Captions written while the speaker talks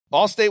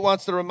Allstate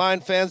wants to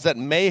remind fans that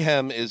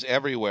mayhem is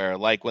everywhere,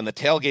 like when the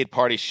tailgate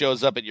party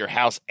shows up at your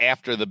house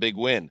after the big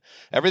win.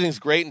 Everything's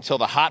great until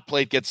the hot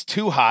plate gets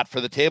too hot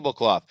for the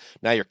tablecloth.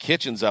 Now your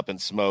kitchen's up in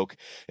smoke.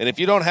 And if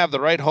you don't have the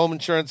right home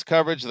insurance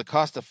coverage, the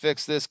cost to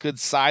fix this could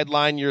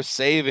sideline your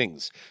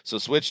savings. So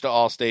switch to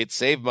Allstate,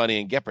 save money,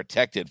 and get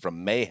protected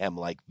from mayhem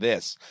like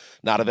this.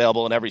 Not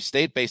available in every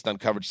state based on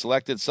coverage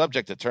selected,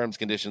 subject to terms,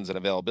 conditions, and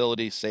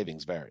availability.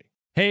 Savings vary.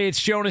 Hey,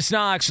 it's Jonas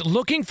Knox.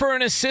 Looking for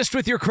an assist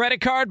with your credit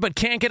card but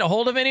can't get a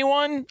hold of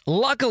anyone?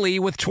 Luckily,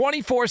 with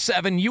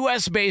 24/7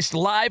 U.S.-based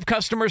live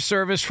customer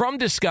service from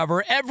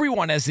Discover,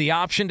 everyone has the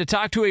option to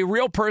talk to a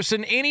real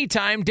person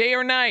anytime, day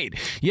or night.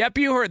 Yep,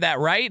 you heard that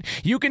right.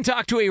 You can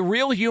talk to a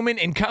real human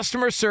in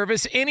customer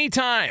service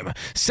anytime.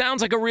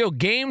 Sounds like a real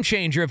game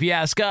changer if you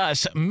ask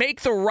us.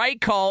 Make the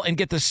right call and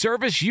get the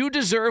service you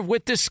deserve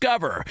with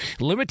Discover.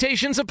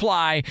 Limitations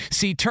apply.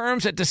 See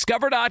terms at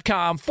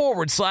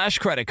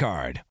discover.com/credit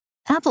card.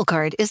 Apple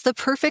Card is the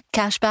perfect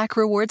cashback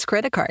rewards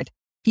credit card.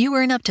 You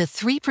earn up to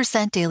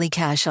 3% daily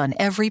cash on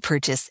every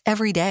purchase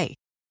every day.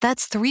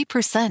 That's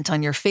 3%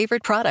 on your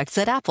favorite products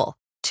at Apple,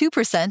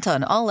 2%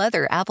 on all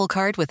other Apple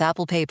Card with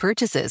Apple Pay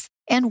purchases,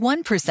 and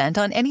 1%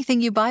 on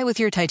anything you buy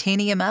with your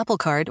titanium Apple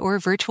Card or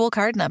virtual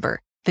card number.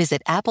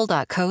 Visit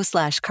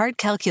apple.co/card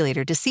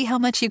calculator to see how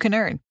much you can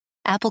earn.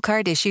 Apple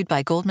Card issued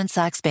by Goldman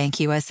Sachs Bank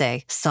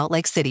USA, Salt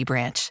Lake City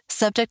branch.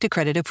 Subject to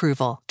credit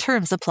approval.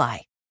 Terms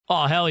apply.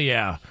 Oh, hell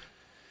yeah.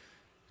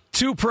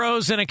 Two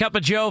pros and a cup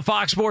of Joe,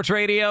 Fox Sports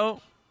Radio.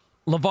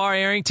 LaVar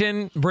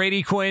Arrington,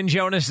 Brady Quinn,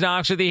 Jonas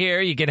Knox with you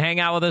here. You can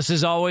hang out with us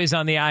as always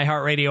on the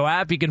iHeartRadio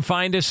app. You can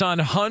find us on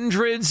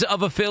hundreds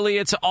of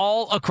affiliates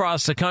all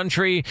across the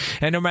country.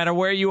 And no matter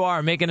where you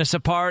are, making us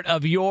a part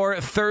of your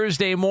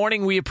Thursday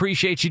morning, we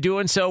appreciate you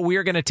doing so. We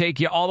are going to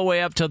take you all the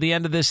way up till the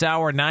end of this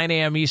hour, 9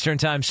 a.m. Eastern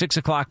Time, 6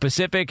 o'clock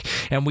Pacific.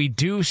 And we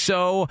do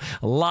so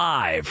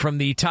live from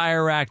the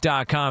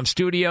TireRack.com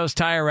studios.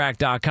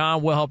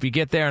 TireRack.com will help you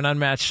get there. An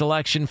unmatched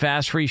selection,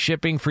 fast, free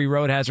shipping, free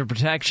road hazard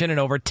protection, and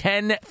over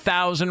 10,000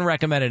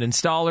 recommended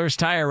installers.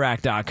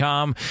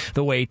 TireRack.com,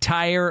 the way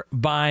tire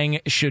buying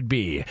should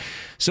be.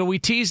 So we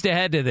teased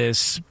ahead to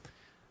this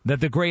that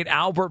the great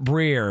Albert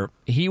Breer,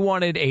 he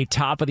wanted a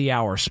top of the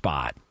hour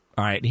spot.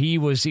 All right, he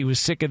was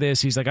sick of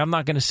this. He's like, I'm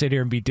not going to sit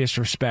here and be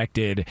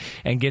disrespected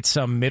and get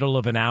some middle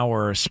of an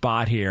hour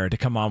spot here to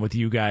come on with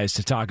you guys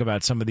to talk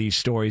about some of these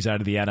stories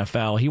out of the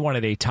NFL. He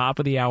wanted a top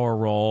of the hour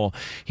role.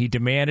 He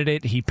demanded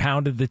it. He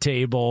pounded the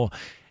table.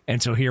 And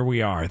so here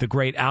we are, the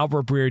great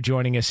Albert Breer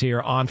joining us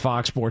here on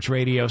Fox Sports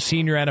Radio,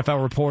 senior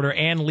NFL reporter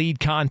and lead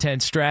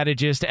content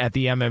strategist at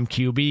the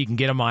MMQB. You can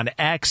get him on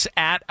X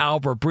at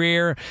Albert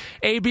Breer.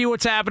 AB,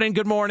 what's happening?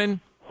 Good morning.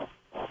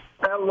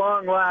 At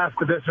long last,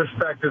 the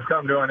disrespect has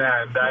come to an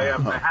end. I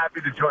am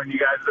happy to join you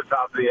guys at the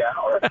top of the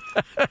hour.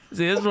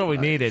 See, this is what we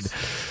needed.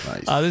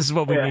 Nice. This is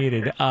what we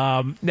needed.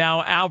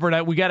 Now,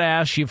 Albert, we got to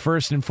ask you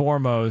first and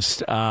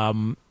foremost,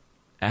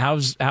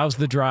 how's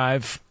the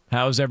drive?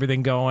 How's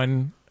everything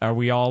going? Are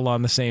we all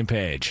on the same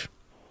page?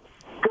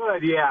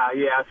 Good, yeah.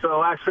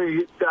 So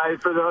actually,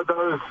 for those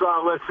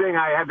listening,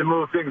 I had to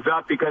move things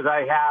up because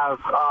I have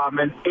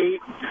an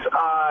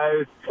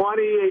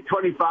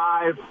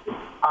 8:25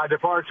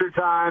 departure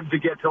time to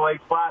get to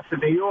Lake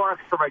Placid, New York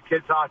for my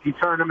kids' hockey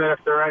tournament.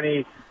 If there are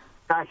any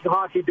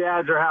hockey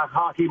dads or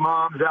hockey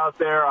moms out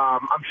there,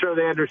 I'm sure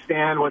they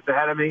understand what's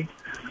ahead of me.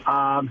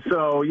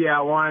 So yeah,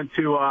 I wanted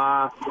to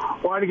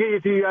get you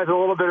to you guys a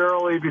little bit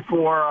early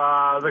before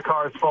the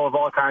car is full of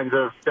all kinds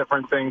of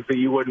different things that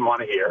you wouldn't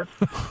want to hear.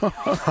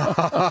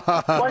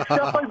 Like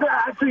stuff like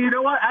that. Actually, you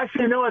know what?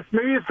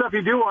 Maybe it's stuff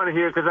you do want to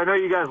hear because I know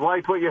you guys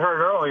liked what you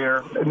heard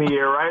earlier in the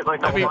year, right?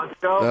 Like a month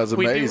ago. That was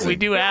amazing. We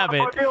do have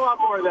it. I'll do a lot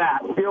more of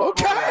that.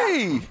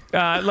 Okay.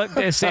 Look,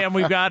 Sam,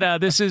 we've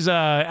got this is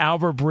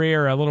Albert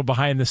Breer, a little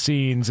behind the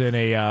scenes in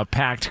a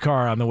packed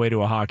car on the way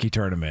to a hockey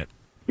tournament.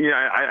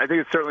 Yeah, I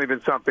think it's certainly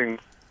been something.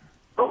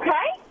 Okay.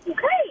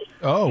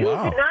 Oh, You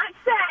wow. did not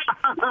say.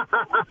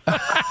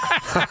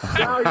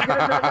 No, you guys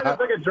are it's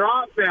like a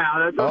drop now.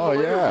 That's Oh,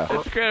 yeah.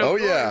 Okay, Oh,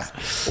 yeah.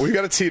 We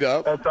got it teed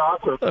up. That's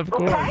awesome. Of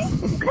course.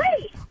 Okay,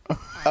 great.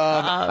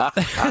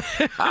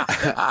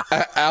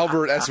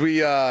 Albert, as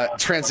we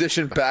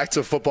transition back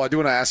to football, I do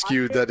want to ask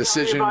you the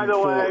decision By the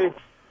for... way,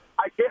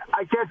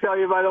 I can't tell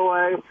you, by the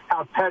way,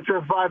 how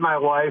petrified my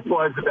wife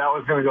was that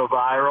was going to go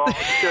viral.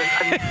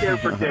 I'm scared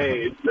for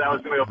days that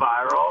was going to go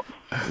viral.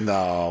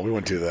 No, we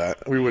wouldn't do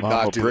that. We would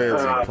not do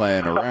that. Ain't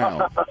playing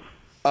around.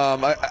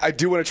 I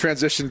do want to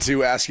transition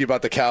to ask you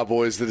about the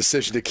Cowboys, the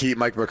decision to keep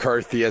Mike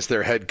McCarthy as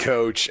their head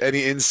coach.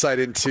 Any insight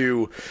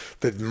into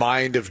the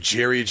mind of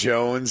Jerry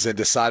Jones and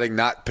deciding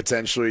not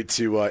potentially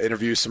to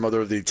interview some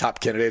other of the top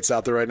candidates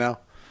out there right now?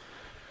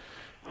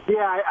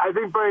 Yeah, I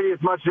think Brady,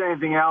 as much as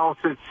anything else,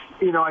 it's,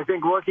 I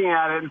think looking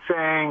at it and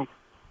saying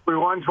we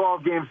won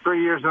 12 games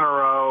 3 years in a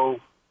row.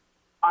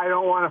 I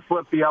don't want to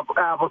flip the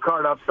apple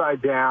cart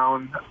upside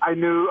down. I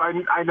know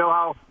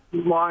how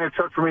long it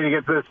took for me to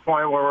get to this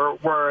point where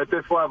we're at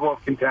this level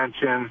of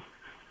contention.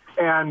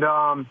 And,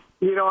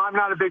 I'm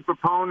not a big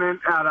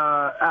proponent at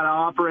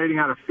operating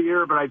out of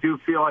fear, but I do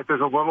feel like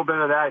there's a little bit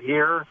of that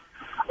here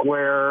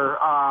where,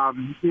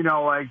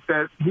 like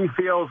that he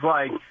feels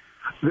like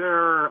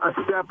they're a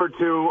step or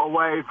two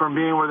away from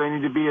being where they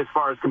need to be as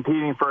far as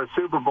competing for a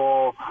Super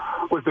Bowl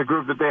with the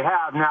group that they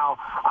have. Now,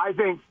 I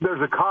think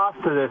there's a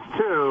cost to this,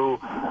 too,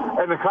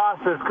 and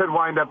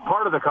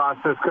part of the cost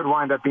of this could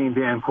wind up being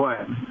Dan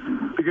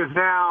Quinn. Because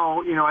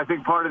now, I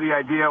think part of the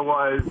idea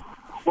was,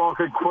 well,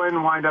 could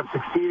Quinn wind up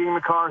succeeding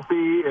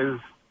McCarthy?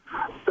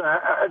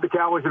 The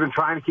Cowboys have been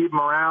trying to keep him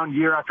around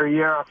year after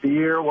year after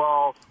year.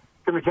 Well,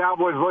 can the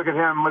Cowboys look at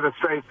him with a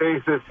straight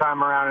face this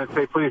time around and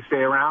say, please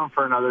stay around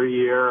for another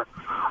year?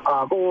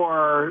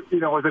 Or,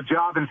 with a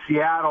job in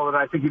Seattle that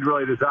I think he'd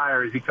really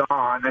desire, is he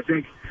gone? I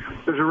think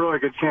there's a really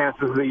good chance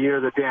this is the year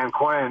that Dan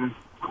Quinn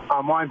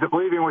winds up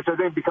leaving, which I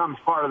think becomes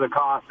part of the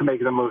cost to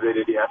making the move they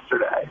did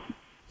yesterday.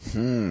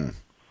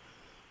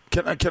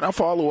 Can I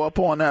follow up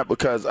on that?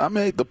 Because I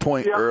made the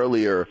point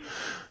earlier,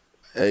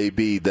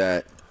 AB,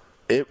 that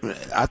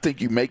I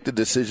think you make the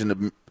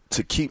decision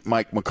to keep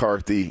Mike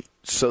McCarthy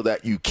so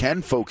that you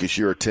can focus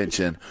your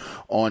attention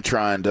on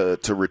trying to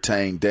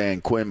retain Dan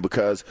Quinn,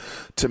 because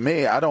to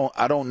me, I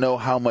don't know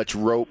how much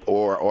rope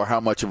or how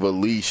much of a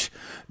leash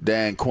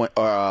Dan Quinn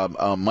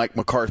Mike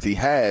McCarthy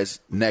has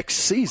next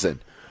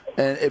season.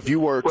 And if you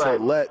were to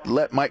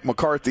let Mike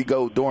McCarthy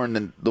go during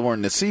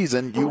the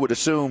season, you would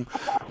assume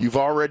you've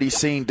already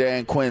seen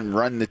Dan Quinn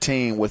run the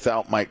team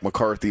without Mike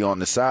McCarthy on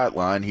the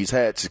sideline. He's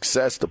had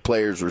success. The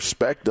players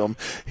respect him.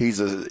 He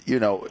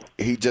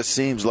just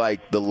seems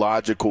like the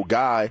logical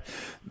guy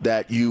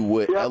that you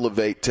would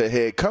elevate to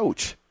head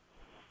coach.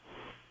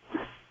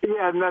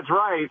 Yeah, and that's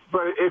right.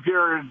 But if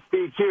you're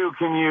DQ,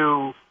 can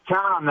you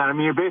count on that? I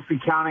mean, you're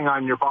basically counting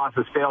on your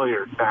boss's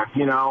failures then,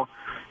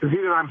 Because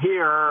either I'm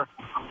here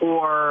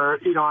or,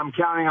 I'm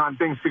counting on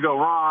things to go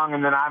wrong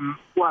and then I'm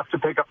left to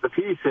pick up the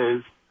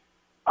pieces.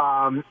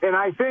 And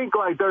I think,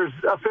 there's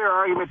a fair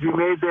argument to be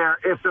made there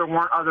if there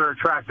weren't other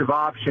attractive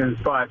options.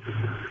 But,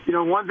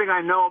 one thing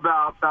I know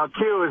about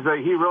Q is that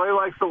he really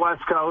likes the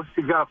West Coast.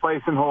 He's got a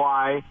place in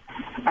Hawaii.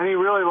 And he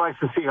really likes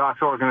the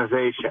Seahawks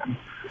organization.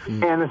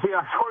 And the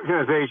Seahawks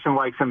organization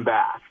likes him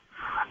back.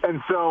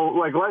 And so,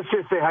 let's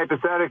just say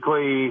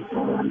hypothetically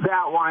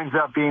that winds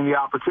up being the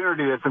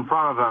opportunity that's in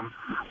front of him.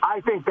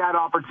 I think that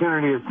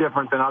opportunity is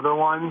different than other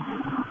ones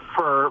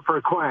for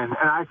Quinn.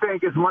 And I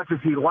think as much as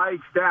he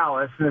likes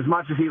Dallas and as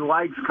much as he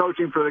likes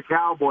coaching for the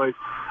Cowboys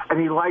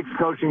and he likes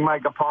coaching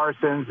Micah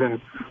Parsons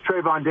and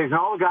Trayvon Diggs and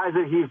all the guys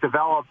that he's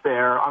developed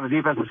there on the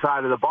defensive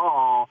side of the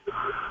ball,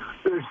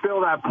 there's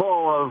still that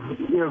pull of,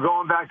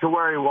 going back to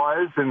where he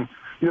was and,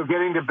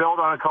 getting to build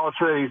on a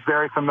culture that he's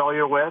very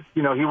familiar with.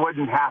 He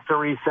wouldn't have to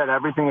reset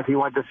everything if he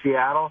went to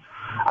Seattle.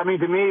 I mean,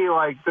 to me,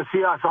 the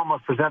Seahawks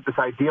almost present this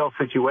ideal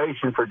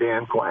situation for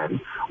Dan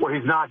Quinn, where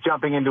he's not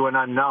jumping into an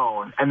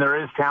unknown, and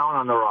there is talent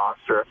on the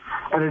roster,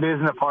 and it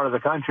isn't a part of the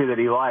country that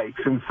he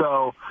likes. And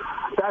so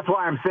that's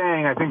why I'm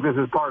saying I think this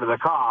is part of the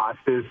cost.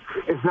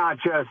 It's not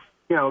just,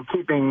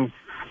 keeping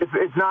 –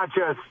 it's not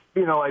just,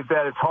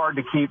 that it's hard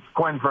to keep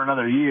Quinn for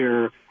another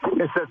year.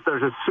 It's that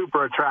there's a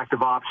super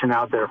attractive option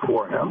out there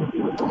for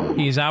him.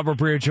 He's Albert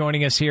Breer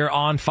joining us here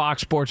on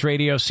Fox Sports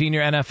Radio,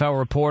 senior NFL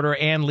reporter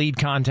and lead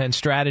content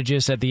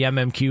strategist at the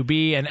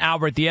MMQB. And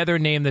Albert, the other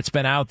name that's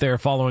been out there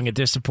following a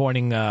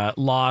disappointing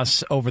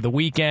loss over the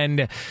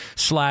weekend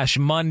 /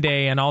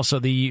 Monday and also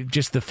the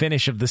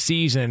finish of the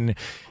season,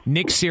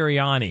 Nick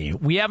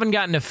Sirianni. We haven't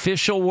gotten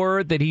official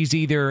word that he's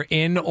either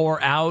in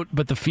or out,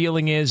 but the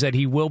feeling is that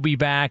he will be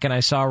back. And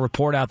I saw a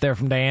report out there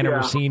from Diana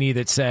Rossini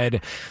that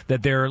said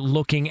that they're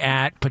looking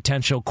at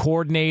potential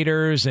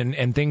coordinators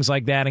and things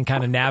like that and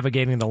kind of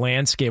navigating the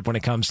landscape when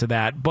it comes to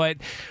that. But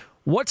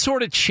what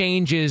sort of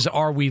changes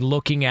are we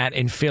looking at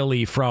in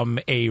Philly from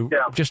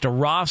just a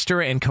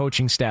roster and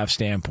coaching staff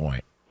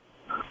standpoint?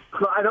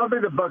 So I don't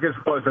think the book is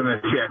closed on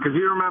this yet, because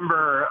you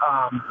remember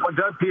when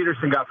Doug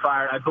Peterson got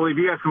fired, I believe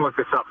you guys can look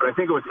this up, but I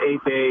think it was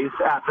 8 days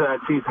after that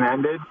season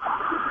ended.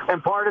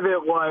 And part of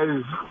it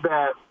was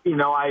that,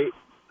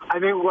 I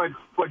think what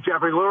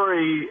Jeffrey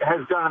Lurie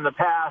has done in the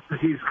past is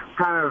he's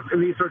kind of, in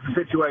these sorts of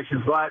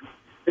situations, let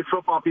his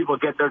football people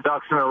get their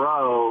ducks in a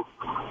row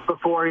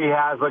before he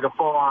has a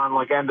full-on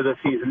end of the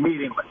season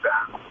meeting with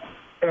them.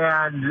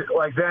 And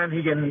then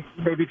he can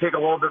maybe take a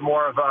little bit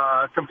more of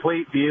a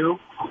complete view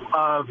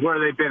of where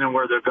they've been and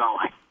where they're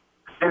going.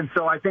 And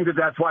so I think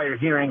that's why you're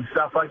hearing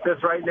stuff like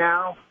this right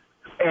now.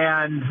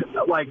 And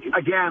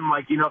again,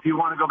 if you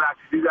want to go back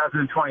to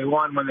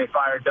 2021 when they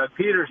fired Doug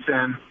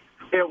Peterson,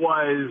 it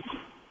was,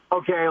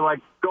 okay,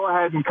 go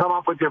ahead and come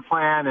up with your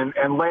plan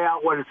and lay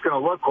out what it's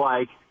going to look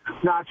like,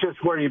 not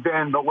just where you've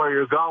been, but where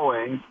you're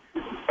going,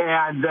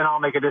 and then I'll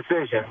make a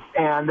decision.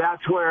 And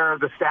that's where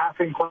the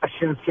staffing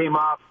questions came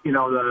up,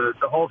 the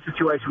whole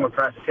situation with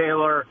Press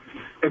Taylor,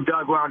 and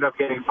Doug wound up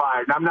getting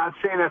fired. And I'm not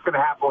saying that's going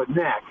to happen with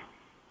Nick,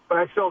 but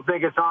I still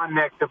think it's on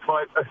Nick to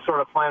put a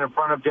sort of plan in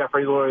front of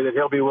Jeffrey Lurie that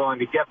he'll be willing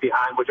to get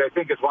behind, which I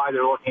think is why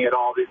they're looking at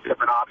all these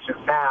different options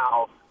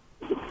now.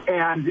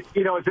 And,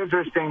 it's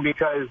interesting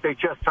because they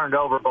just turned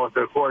over both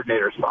their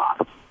coordinator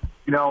spots.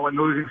 when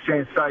losing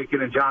Shane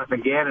Steichen and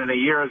Jonathan Gannon a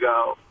year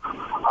ago,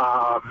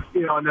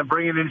 and then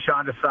bringing in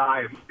Sean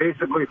Desai,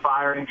 basically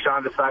firing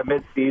Sean Desai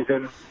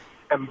mid-season,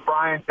 and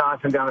Brian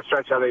Johnson down the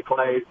stretch how they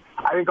played.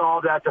 I think all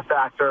of that's a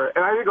factor.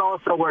 And I think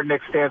also where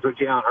Nick stands with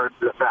Jalen Hurts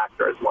is a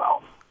factor as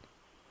well.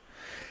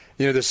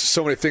 There's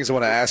so many things I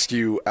want to ask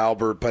you,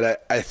 Albert,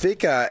 but I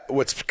think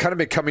what's kind of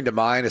been coming to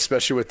mind,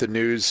 especially with the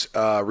news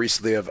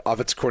recently of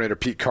offensive coordinator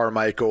Pete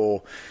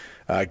Carmichael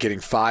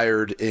getting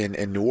fired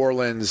in New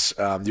Orleans.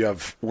 You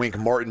have Wink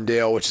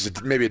Martindale, which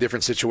is maybe a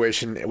different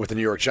situation with the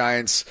New York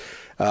Giants.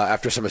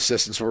 After some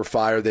assistants were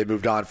fired, they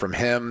moved on from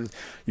him.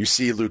 You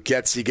see Luke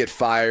Getsy get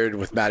fired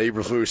with Matt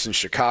Eberflus in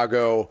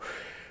Chicago.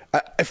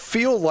 I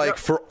feel like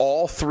for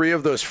all three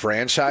of those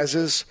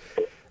franchises,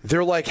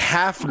 they're like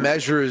half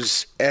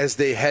measures as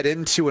they head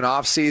into an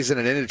offseason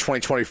and into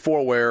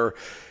 2024 where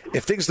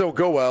if things don't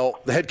go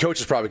well, the head coach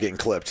is probably getting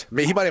clipped. I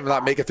mean, he might even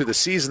not make it through the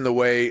season the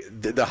way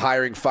the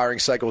hiring, firing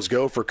cycles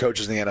go for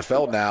coaches in the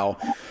NFL now.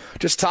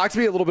 Just talk to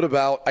me a little bit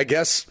about, I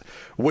guess,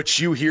 what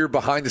you hear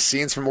behind the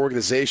scenes from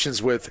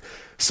organizations with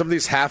some of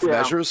these half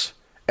measures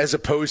as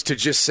opposed to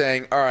just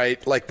saying, all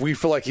right, like we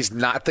feel like he's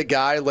not the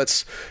guy,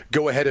 let's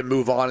go ahead and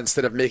move on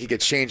instead of making a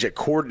change at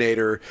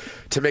coordinator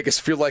to make us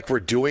feel like we're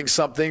doing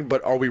something,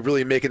 but are we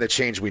really making the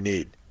change we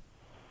need?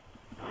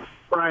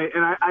 Right,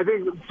 and I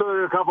think so.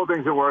 There are a couple of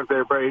things that work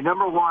there, Brady.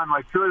 Number one,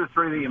 like two of the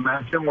three that you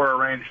mentioned were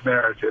arranged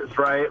marriages,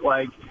 right?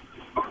 Like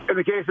in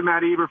the case of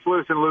Matt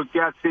Eberflus and Luke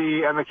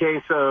Getsy, and the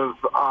case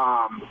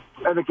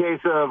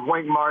of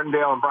Wink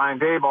Martindale and Brian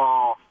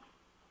Daboll,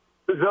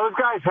 those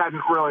guys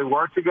hadn't really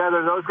worked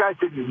together. Those guys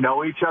didn't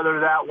know each other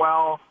that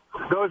well.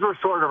 Those were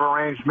sort of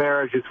arranged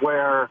marriages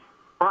where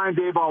Brian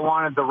Daboll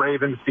wanted the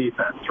Ravens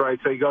defense, right?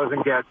 So he goes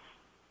and gets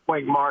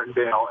Wink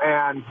Martindale,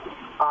 and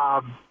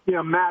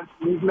Matt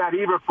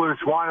Eberflus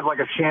wanted like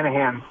a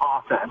Shanahan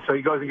offense, so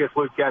he goes and gets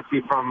Luke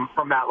Getsy from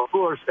Matt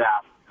LaFleur's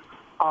staff.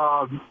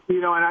 And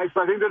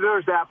I think that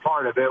there's that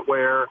part of it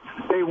where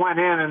they went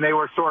in and they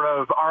were sort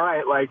of, all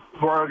right, like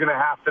we're going to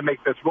have to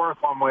make this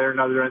work one way or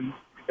another, and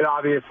it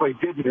obviously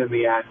didn't in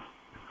the end.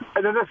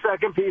 And then the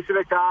second piece of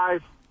it, guys,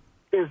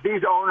 is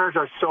these owners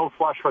are so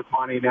flush with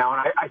money now,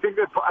 and I think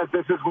that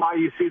this is why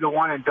you see the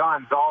one and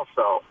dones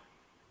also.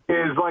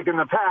 Is like in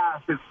the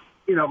past, it's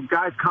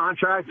guys'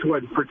 contracts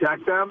would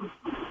protect them,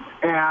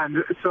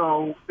 and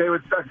so they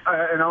would.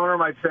 An owner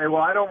might say,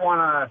 "Well, I don't want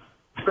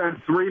to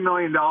spend $3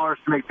 million to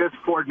make this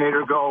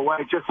coordinator go away,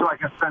 just so I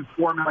can spend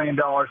 $4 million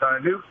on a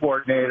new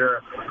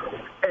coordinator."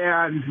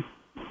 And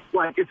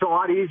like, it's a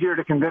lot easier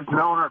to convince an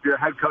owner if you're a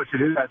head coach to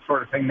do that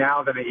sort of thing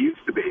now than it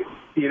used to be,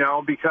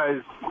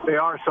 because they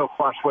are so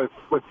flush with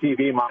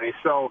TV money.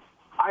 So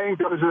I think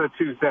those are the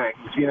two things,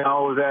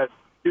 that.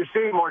 You're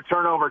seeing more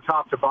turnover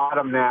top to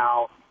bottom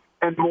now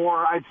and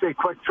more, I'd say,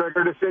 quick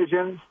trigger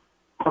decisions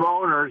from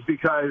owners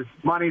because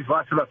money's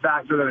less of a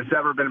factor than it's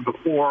ever been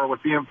before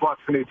with the influx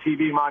of new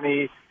TV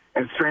money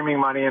and streaming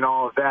money and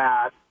all of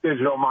that,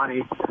 digital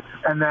money.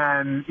 And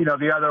then,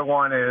 the other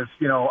one is,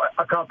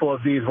 a couple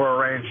of these were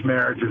arranged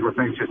marriages where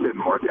things just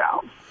didn't work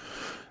out.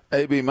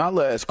 AB, my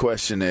last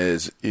question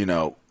is,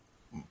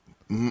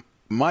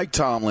 Mike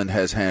Tomlin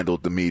has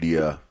handled the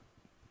media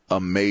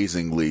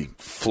amazingly,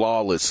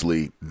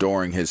 flawlessly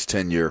during his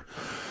tenure.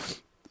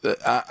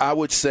 I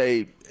would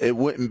say it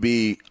wouldn't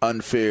be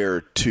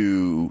unfair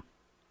to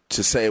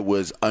say it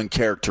was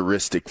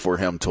uncharacteristic for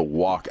him to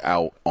walk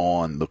out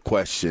on the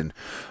question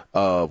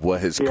of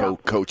what his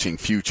coaching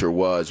future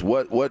was.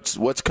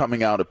 What's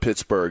coming out of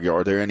Pittsburgh?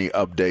 Are there any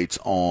updates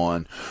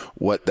on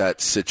what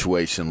that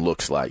situation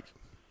looks like?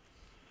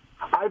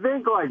 I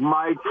think like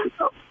Mike,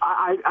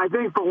 I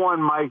think for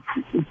one, Mike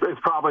is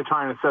probably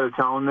trying to set a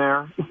tone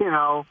there,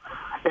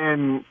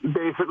 and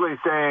basically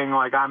saying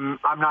like, I'm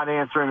not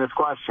answering this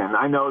question.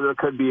 I know there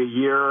could be a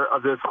year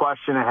of this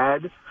question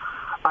ahead.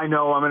 I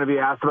know I'm going to be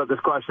asked about this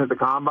question at the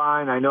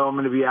Combine. I know I'm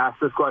going to be asked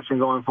this question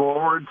going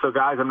forward. So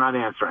guys, I'm not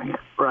answering it,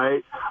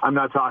 right? I'm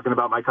not talking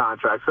about my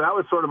contract. So that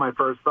was sort of my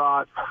first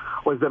thought,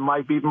 was that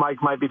Mike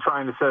might be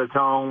trying to set a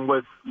tone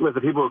with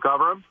the people who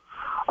cover him.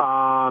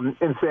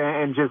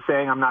 And just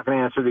saying I'm not going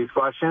to answer these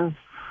questions.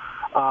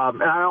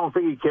 And I don't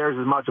think he cares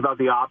as much about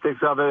the optics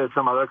of it as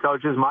some other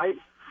coaches might.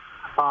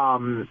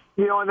 And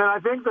then I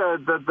think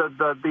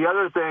the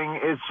other thing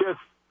is just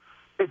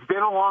it's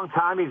been a long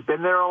time. He's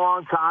been there a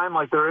long time.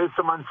 Like there is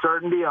some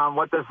uncertainty on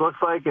what this looks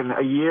like in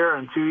a year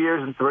and 2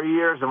 years and 3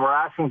 years, and we're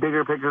asking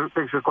bigger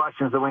picture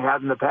questions than we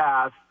had in the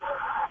past.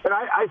 And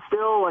I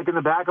still, like in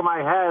the back of my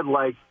head,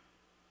 like,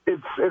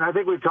 and I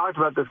think we've talked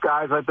about this,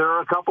 guys. Like there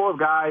are a couple of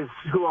guys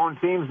who own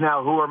teams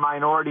now who are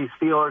minority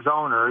Steelers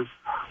owners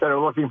that are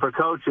looking for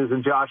coaches,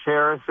 and Josh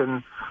Harris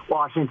in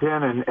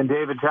Washington and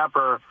David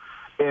Tepper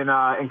in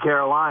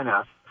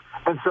Carolina.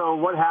 And so,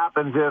 what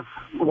happens if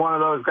one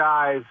of those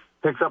guys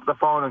picks up the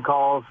phone and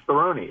calls the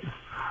Rooneys?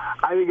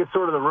 I think it's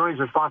sort of the Rooneys'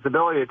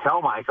 responsibility to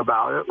tell Mike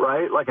about it,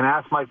 right? Like, and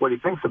ask Mike what he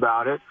thinks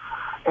about it.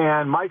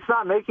 And Mike's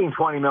not making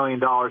 $20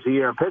 million a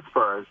year in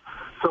Pittsburgh.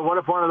 So what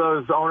if one of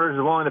those owners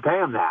is willing to pay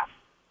him that?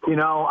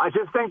 I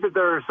just think that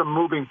there are some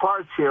moving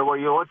parts here where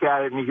you look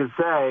at it and you can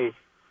say,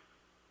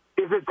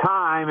 is it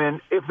time?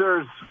 And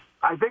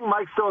I think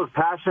Mike's still as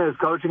passionate as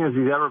coaching as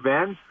he's ever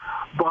been,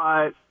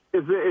 but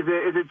is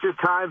it just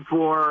time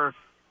for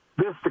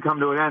this to come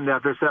to an end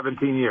after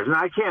 17 years? And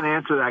I can't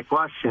answer that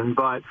question,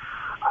 but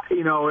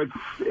they're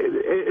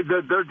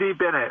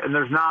deep in it, and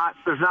there's not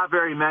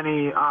very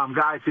many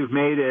guys who've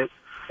made it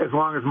as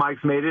long as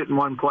Mike's made it in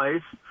one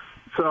place.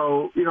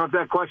 So, if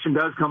that question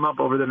does come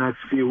up over the next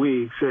few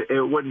weeks,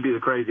 it wouldn't be the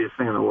craziest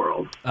thing in the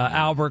world.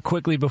 Albert,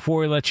 quickly before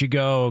we let you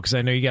go, because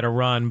I know you got to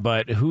run,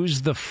 but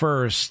who's the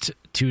first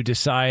to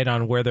decide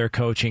on where they're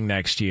coaching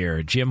next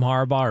year, Jim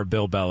Harbaugh or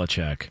Bill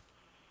Belichick?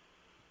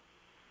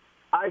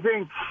 I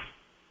think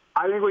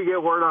we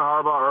get word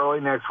on Harbaugh early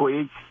next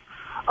week.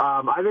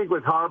 I think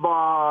with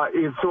Harbaugh,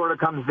 it sort of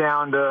comes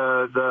down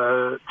to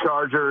the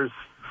Chargers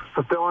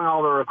fulfilling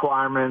all the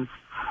requirements,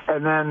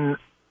 and then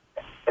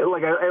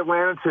like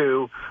Atlanta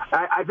too.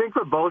 I think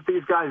for both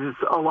these guys, it's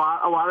a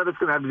lot of it's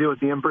going to have to do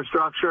with the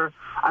infrastructure.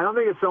 I don't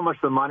think it's so much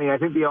the money. I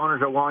think the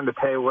owners are willing to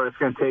pay what it's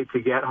going to take to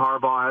get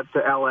Harbaugh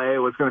to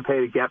L.A., what it's going to pay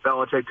to get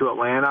Belichick to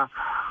Atlanta.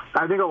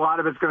 I think a lot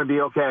of it's going to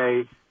be,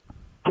 okay,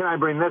 can I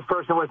bring this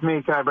person with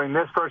me? Can I bring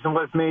this person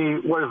with me?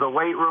 What does the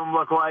weight room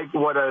look like?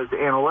 What does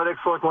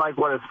analytics look like?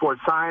 What does sports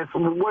science?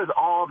 What does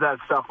all of that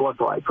stuff look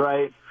like,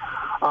 right?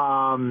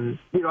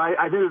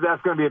 I think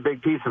that's going to be a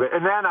big piece of it.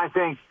 And then I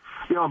think,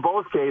 in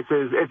both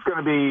cases, it's going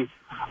to be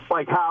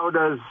like, how's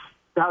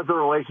the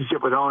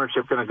relationship with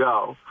ownership going to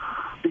go?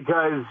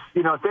 Because,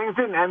 things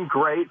didn't end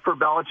great for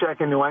Belichick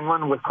in New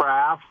England with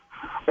Kraft,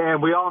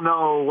 and we all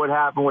know what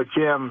happened with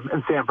Jim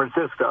in San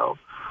Francisco.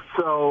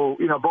 So,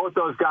 both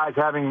those guys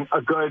having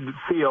a good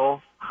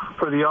feel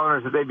for the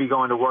owners that they'd be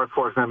going to work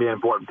for is going to be an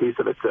important piece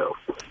of it, too.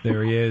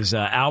 There he is,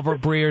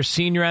 Albert Breer,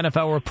 senior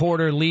NFL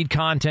reporter, lead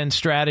content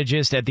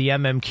strategist at the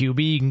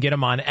MMQB. You can get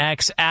him on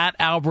X at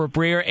Albert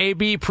Breer.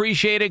 AB,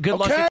 appreciate it. Good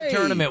luck at the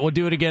tournament. We'll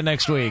do it again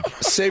next week.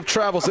 Safe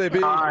travels,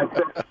 AB.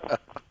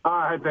 All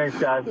right, thanks,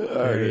 guys.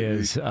 There he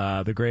is,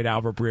 the great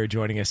Albert Breer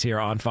joining us here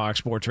on Fox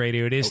Sports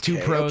Radio. It is Two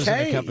Pros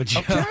and a Cup of Joe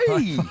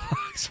on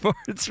Fox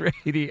Sports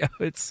Radio.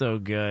 It's so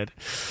good.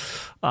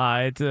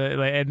 And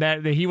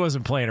that he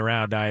wasn't playing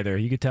around either.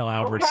 You could tell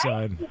Albert's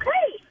son.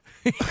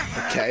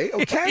 Okay.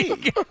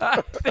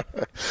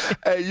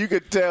 Hey, you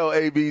could tell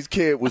AB's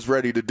kid was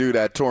ready to do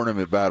that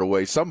tournament, by the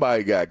way.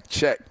 Somebody got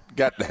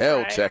the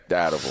hell checked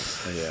out of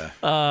him.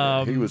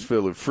 Yeah. He was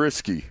feeling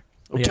frisky.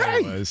 Okay. Yeah,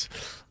 it was.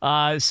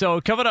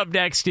 So coming up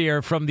next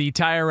here from the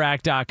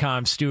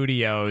TireRack.com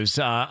studios,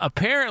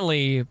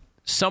 apparently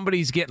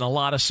somebody's getting a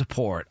lot of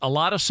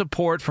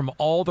support from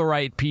all the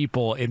right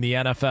people in the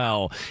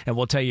NFL, and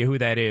we'll tell you who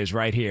that is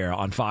right here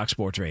on Fox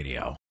Sports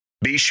Radio.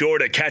 Be sure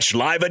to catch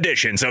live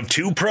editions of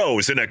Two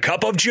Pros and a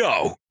Cup of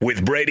Joe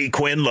with Brady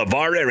Quinn,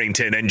 LaVar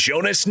Arrington, and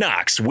Jonas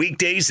Knox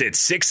weekdays at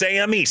 6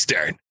 a.m.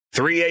 Eastern,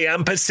 3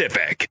 a.m.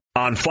 Pacific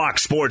on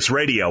Fox Sports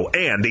Radio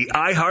and the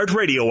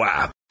iHeartRadio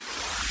app.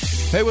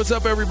 Hey, what's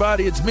up,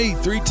 everybody? It's me,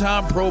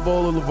 three-time Pro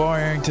Bowler LaVar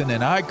Arrington,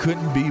 and I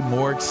couldn't be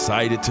more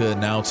excited to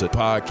announce a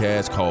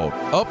podcast called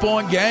Up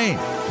On Game.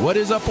 What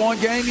is Up On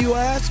Game, you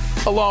ask?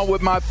 Along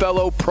with my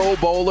fellow Pro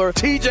Bowler,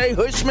 TJ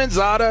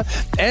Hushmanzada,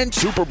 and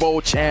Super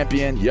Bowl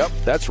champion, yep,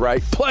 that's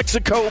right,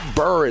 Plexico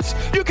Burris.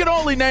 You can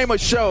only name a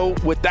show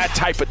with that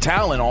type of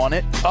talent on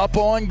it. Up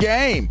On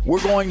Game.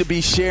 We're going to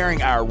be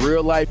sharing our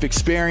real-life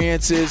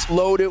experiences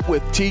loaded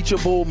with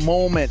teachable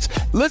moments.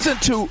 Listen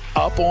to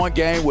Up On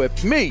Game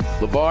with me,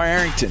 LaVar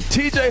Arrington,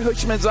 TJ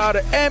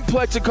Hushmanzada, and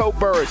Plexico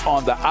Burris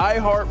on the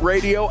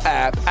iHeartRadio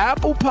app,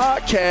 Apple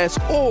Podcasts,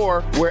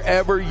 or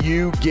wherever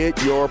you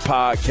get your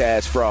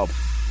podcasts from.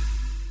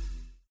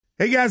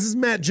 Hey guys, this is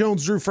Matt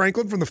Jones, Drew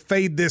Franklin from the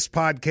Fade This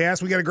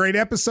podcast. We got a great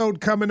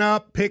episode coming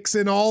up, picks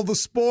in all the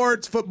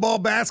sports, football,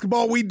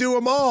 basketball, we do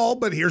them all,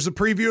 but here's a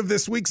preview of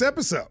this week's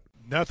episode.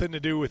 Nothing to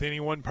do with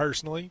anyone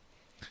personally,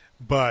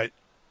 but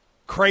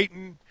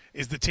Creighton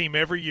is the team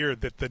every year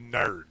that the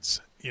nerds,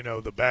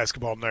 the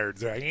basketball nerds,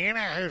 they're like,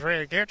 who's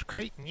ready to get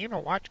Creighton?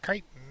 Watch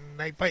Creighton.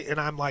 They play. And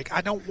I'm like,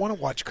 I don't want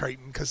to watch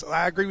Creighton because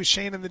I agree with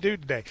Shane and the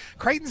dude today.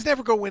 Creighton's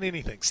never going to win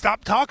anything.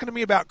 Stop talking to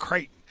me about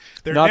Creighton.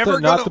 They're not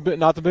never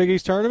not the Big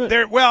East tournament.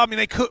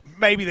 They could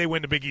maybe they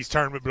win the Big East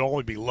tournament, but it'll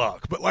only be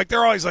luck. But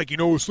they're always like,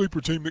 a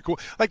sleeper team that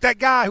like that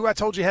guy who I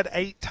told you had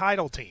 8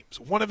 title teams.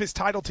 One of his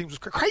title teams was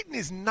Creighton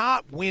is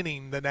not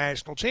winning the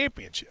national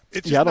championship. I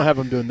don't have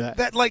them doing that.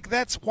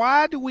 That's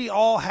why do we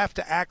all have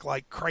to act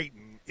like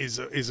Creighton is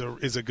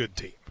a good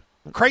team?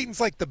 Creighton's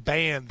like the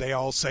band they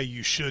all say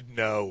you should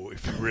know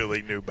if you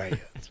really knew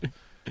bands.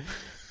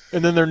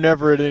 And then they're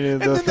never at any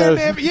of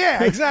the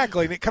yeah,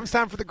 exactly. And it comes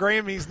time for the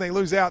Grammys, and they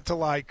lose out to,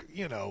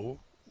 Lil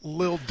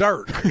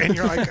Durk. And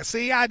you're like,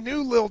 see, I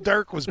knew Lil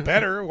Durk was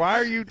better. Why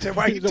are you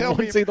telling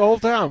me? See the whole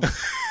time.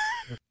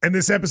 And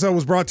this episode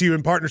was brought to you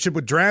in partnership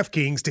with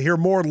DraftKings. To hear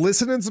more,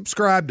 listen and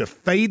subscribe to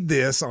Fade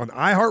This on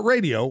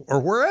iHeartRadio or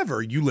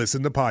wherever you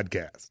listen to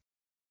podcasts.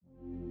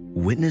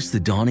 Witness the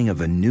dawning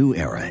of a new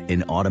era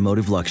in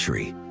automotive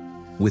luxury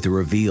with a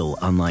reveal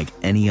unlike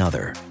any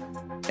other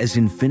as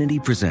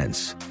Infiniti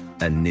presents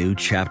a new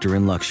chapter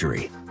in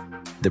luxury,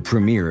 the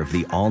premiere of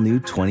the all-new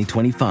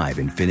 2025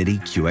 Infiniti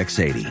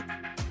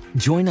QX80.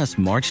 Join us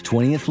March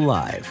 20th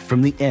live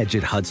from the Edge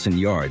at Hudson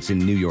Yards in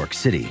New York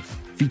City,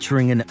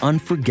 featuring an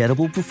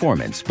unforgettable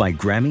performance by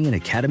Grammy and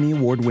Academy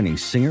Award-winning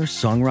singer,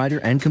 songwriter,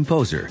 and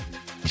composer,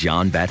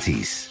 John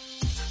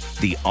Batiste.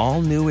 The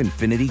all-new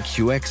Infiniti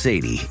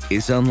QX80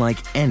 is unlike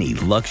any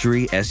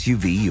luxury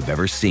SUV you've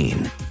ever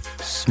seen.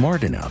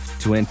 Smart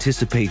enough to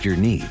anticipate your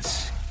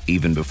needs,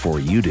 even before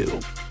you do.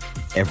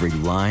 Every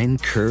line,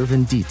 curve,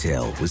 and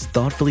detail was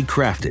thoughtfully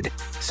crafted,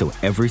 so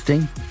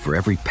everything for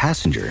every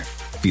passenger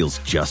feels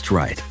just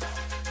right.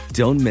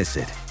 Don't miss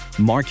it.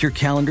 Mark your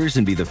calendars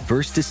and be the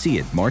first to see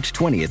it March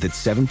 20th at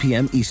 7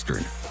 p.m.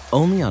 Eastern,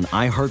 only on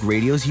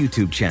iHeartRadio's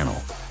YouTube channel.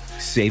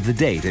 Save the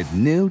date at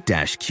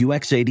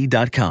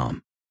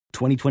new-QX80.com.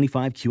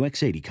 2025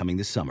 QX80 coming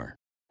this summer.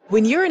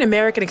 When you're an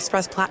American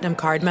Express Platinum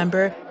Card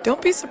member,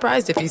 don't be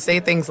surprised if you say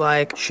things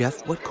like,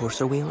 Chef, what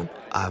course are we on?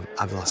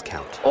 I've lost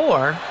count.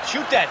 Or,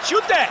 Shoot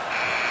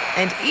that!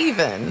 and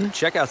even,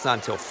 Checkout's not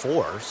until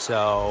 4,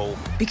 so...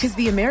 Because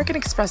the American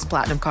Express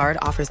Platinum Card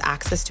offers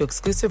access to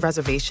exclusive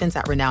reservations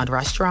at renowned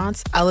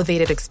restaurants,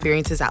 elevated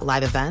experiences at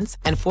live events,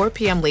 and 4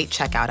 p.m. late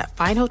checkout at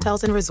fine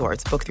hotels and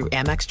resorts booked through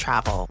Amex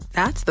Travel.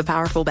 That's the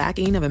powerful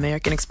backing of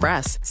American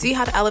Express. See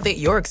how to elevate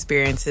your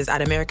experiences at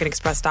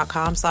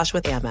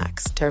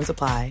americanexpress.com/withAmex. Terms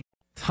apply.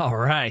 All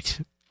right.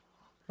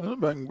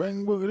 Bang,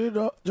 bang, boogity,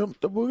 dog, jump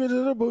the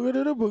boogity, the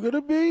boogity, the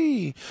boogity,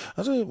 bee.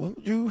 I said,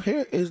 what you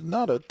hear is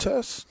not a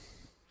test.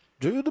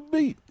 Do the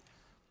beat.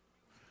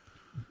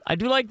 I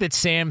do like that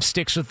Sam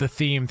sticks with the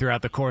theme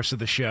throughout the course of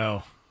the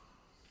show.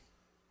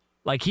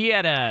 Like he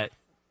had an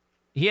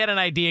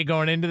idea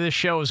going into this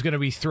show. It was going to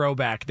be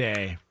Throwback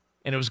Day,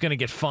 and it was going to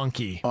get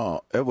funky.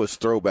 Oh, it was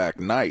Throwback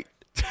Night.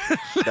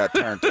 Got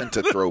turned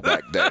into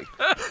Throwback Day.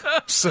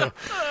 So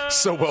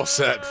well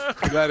said.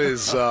 That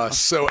is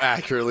so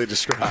accurately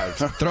described.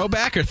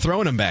 Throwback or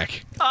throwing him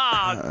back?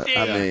 Oh,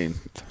 damn. I mean,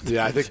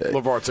 yeah, I think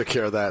LaVar took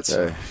care of that.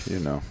 So. you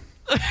know.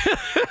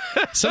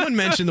 Someone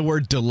mentioned the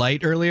word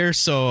delight earlier,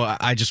 so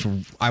I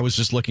was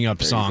just looking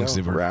up songs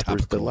that were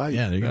Rapper's topical. Delight.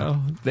 Yeah, there you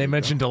go. They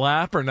mentioned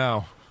Delap or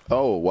no?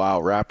 Oh, wow.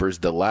 Rapper's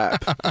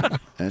Delap.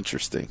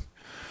 Interesting.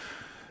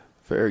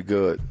 Very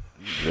good.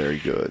 Very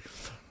good.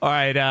 All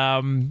right,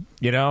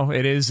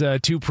 it is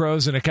Two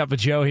Pros and a Cup of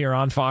Joe here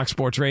on Fox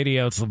Sports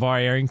Radio. It's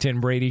LaVar Arrington,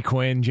 Brady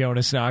Quinn,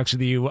 Jonas Knox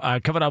with you.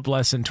 Coming up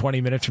less than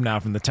 20 minutes from now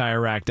from the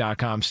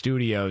TireRack.com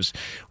studios,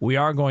 we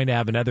are going to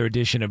have another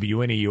edition of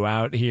You In or You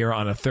Out here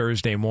on a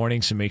Thursday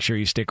morning, so make sure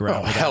you stick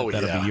around for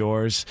that. That'll be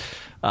yours.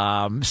 We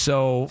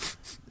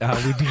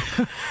do...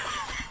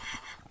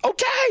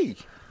 Okay.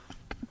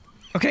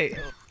 Okay.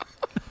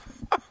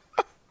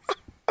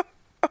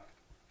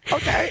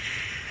 Okay.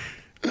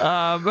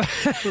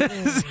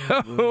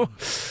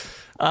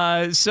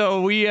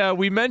 So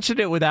we mentioned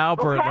it with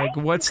Albert. Okay. Like,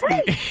 what's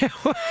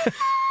the?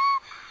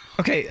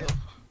 Okay.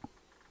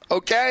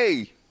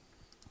 Okay.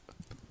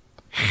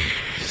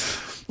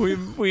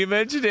 We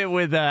mentioned it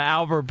with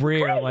Albert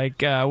Breer.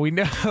 Like we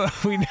know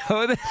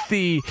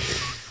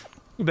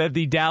that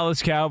the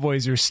Dallas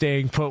Cowboys are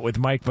staying put with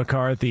Mike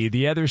McCarthy.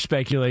 The other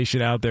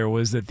speculation out there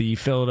was that the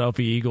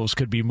Philadelphia Eagles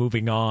could be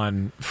moving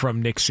on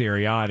from Nick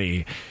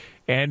Sirianni.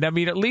 And, I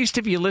mean, at least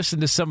if you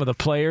listen to some of the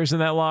players in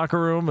that locker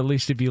room, at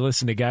least if you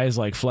listen to guys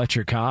like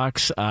Fletcher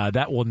Cox,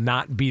 that will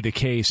not be the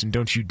case, and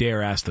don't you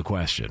dare ask the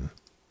question.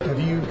 Have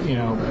you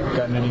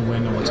gotten any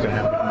wind on what's going to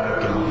happen with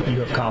Mike, and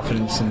you have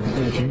confidence, and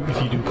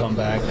if you do come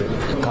back,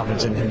 that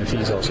confidence in him if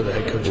he's also the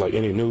head coach? Like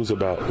any news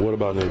about, what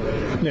about Nick?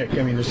 Nick,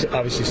 I mean, there's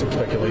obviously some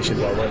speculation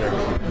about whether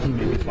he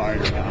may be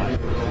fired or not.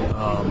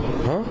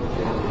 Huh?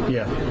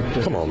 Yeah.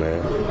 Come on,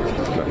 man.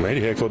 Man,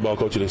 he head football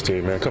coach of this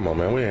team, man. Come on,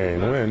 man.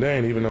 There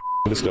ain't even no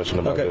discussion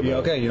about that. Yeah,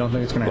 okay, you don't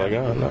think it's going to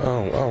happen? Like, I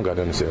don't got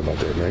nothing to say about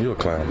that, man. You're a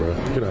clown, bro.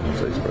 Get out of my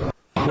face, bro.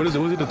 What is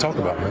it to talk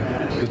about,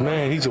 man? Because,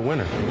 man, he's a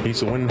winner.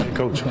 He's a winning head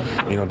coach.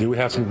 Do we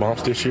have some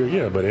bumps this year?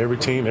 Yeah, but every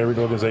team, every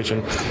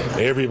organization,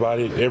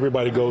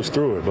 everybody goes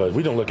through it. But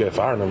we don't look at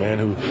firing a man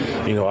who,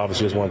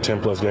 obviously has won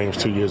 10-plus games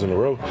 2 years in a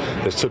row,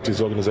 that's took this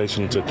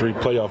organization to 3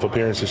 playoff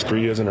appearances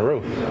 3 years in a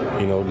row.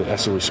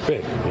 That's a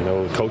respect.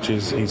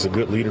 Coaches, he's a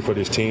good leader for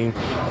this team.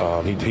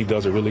 He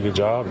does a really good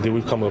job. Did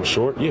we come up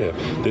short? Yeah.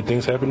 Did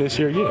things happen this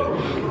year?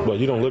 Yeah. But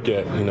you don't look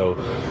at,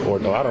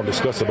 or I don't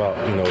discuss about,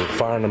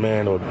 firing a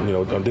man or,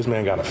 this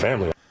man got a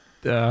family.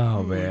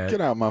 Oh, man.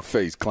 Get out of my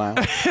face, clown.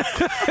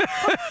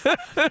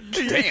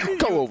 Damn.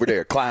 Go over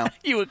there, clown.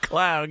 You a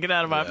clown. Get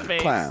out of my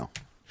face. Clown.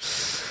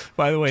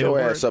 By the way, your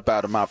ass up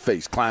out of my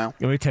face, clown.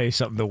 Let me tell you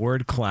something. The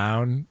word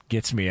clown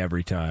gets me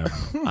every time.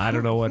 I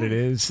don't know what it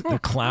is. The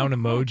clown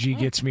emoji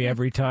gets me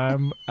every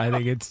time. I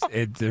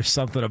think there's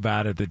something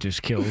about it that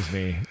just kills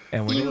me.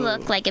 And when you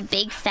look like a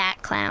big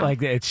fat clown.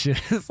 Like, it's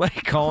just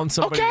like calling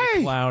somebody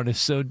a clown is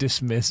so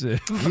dismissive.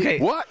 Okay.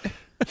 What?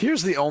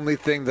 Here's the only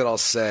thing that I'll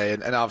say,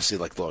 and obviously,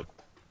 look,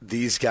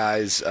 these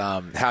guys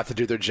have to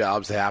do their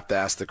jobs. They have to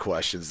ask the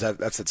questions.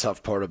 That's the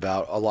tough part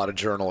about a lot of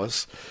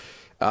journalists.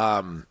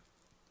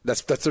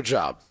 That's their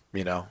job,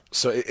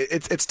 So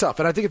it's tough.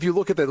 And I think if you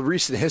look at the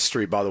recent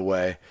history, by the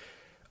way,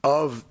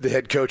 of the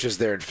head coaches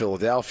there in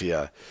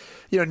Philadelphia,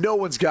 no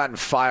one's gotten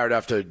fired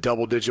after a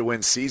double-digit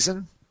win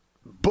season.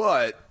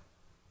 but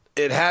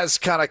it has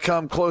kind of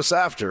come close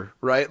after,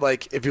 right?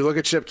 Like, if you look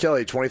at Chip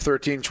Kelly,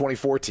 2013,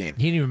 2014. He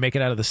didn't even make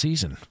it out of the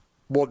season.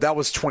 Well, that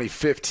was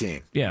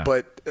 2015. Yeah.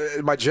 But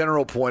my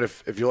general point,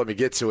 if you let me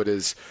get to it,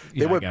 is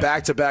they went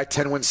back-to-back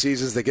 10-win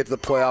seasons. They get to the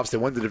playoffs. They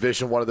win the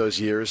division one of those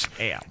years.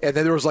 Yeah. And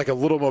then there was like a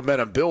little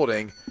momentum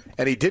building,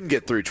 and he didn't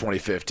get through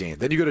 2015.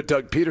 Then you go to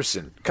Doug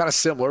Peterson, kind of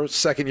similar.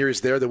 Second year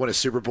he's there. They win a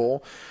Super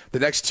Bowl. The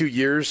next 2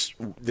 years,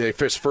 they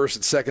finished first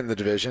and second in the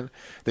division.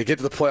 They get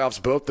to the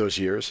playoffs both those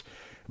years.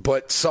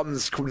 But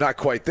something's not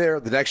quite there.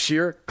 The next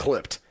year,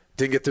 clipped.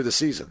 Didn't get through the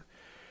season.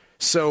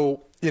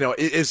 So,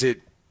 is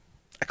it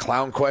a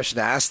clown question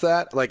to ask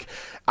that? Like,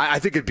 I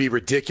think it'd be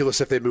ridiculous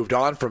if they moved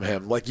on from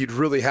him. Like, you'd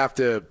really have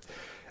to,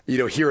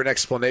 hear an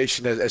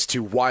explanation as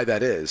to why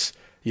that is.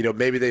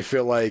 Maybe they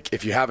feel like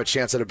if you have a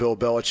chance at a Bill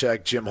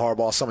Belichick, Jim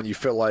Harbaugh, someone you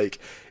feel like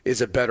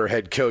is a better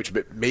head coach,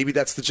 but maybe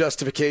that's the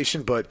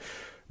justification. But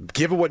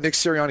given what Nick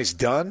Sirianni's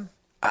done,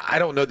 I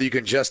don't know that you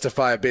can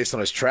justify it based on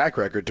his track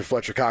record, to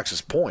Fletcher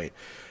Cox's point.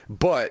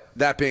 But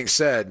that being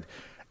said,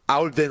 I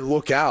would then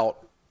look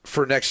out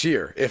for next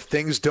year. If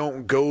things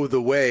don't go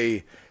the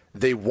way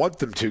they want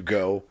them to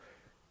go,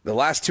 the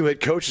last 2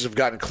 head coaches have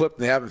gotten clipped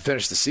and they haven't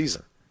finished the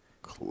season.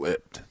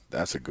 Clipped.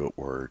 That's a good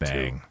word,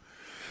 Bang. too.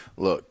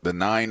 Look, the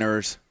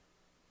Niners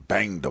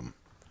banged them.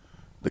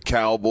 The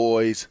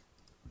Cowboys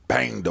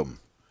banged them.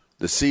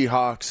 The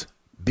Seahawks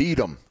beat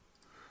them.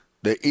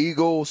 The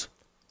Eagles,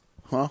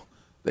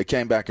 they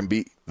came back and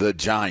beat the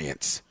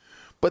Giants.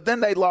 But then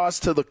they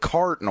lost to the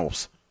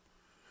Cardinals.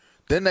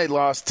 Then they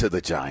lost to the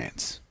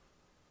Giants.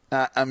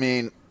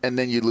 And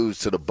then you lose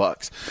to the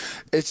Bucs.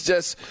 It's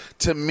just,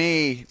 to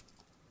me,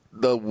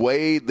 the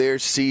way their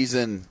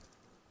season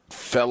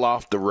fell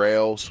off the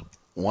rails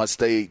once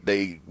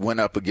they went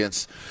up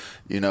against,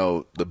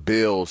 the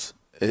Bills,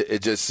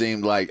 it just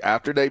seemed like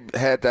after they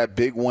had that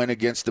big win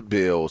against the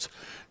Bills,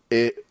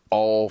 it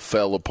all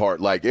fell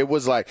apart. Like, it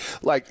was like,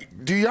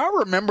 do y'all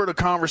remember the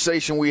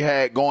conversation we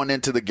had going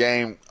into the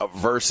game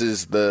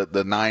versus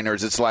the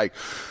Niners? It's like,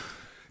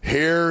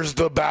 here's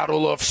the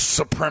battle of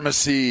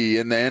supremacy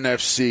in the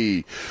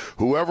NFC.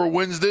 Whoever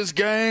wins this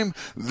game,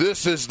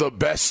 this is the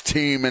best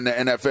team in the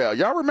NFL.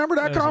 Y'all remember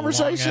that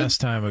conversation? A long-ass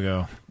time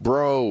ago.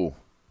 Bro.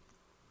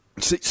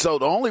 See, so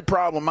the only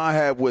problem I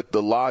have with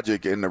the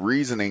logic and the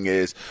reasoning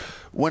is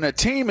when a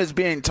team is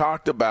being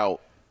talked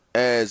about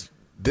as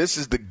this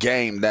is the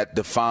game that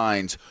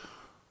defines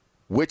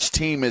which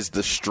team is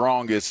the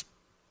strongest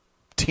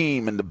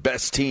team and the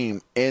best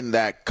team in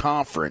that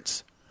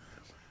conference,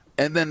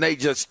 and then they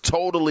just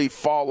totally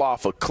fall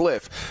off a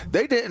cliff.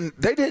 They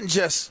didn't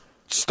just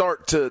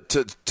start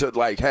to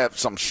like have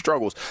some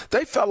struggles.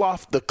 They fell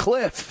off the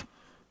cliff.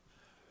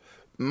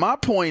 My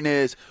point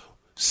is,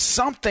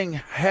 something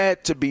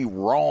had to be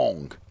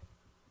wrong.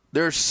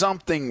 There's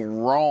something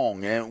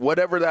wrong, and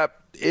whatever that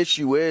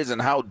issue is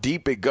and how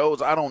deep it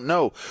goes, I don't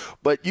know.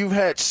 But you've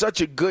had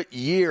such a good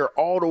year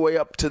all the way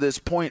up to this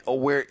point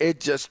where it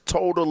just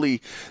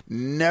totally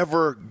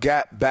never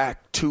got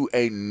back to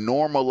a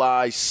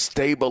normalized,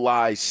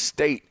 stabilized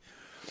state.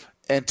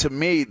 And to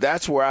me,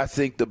 that's where I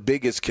think the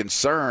biggest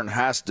concern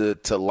has to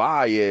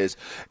lie is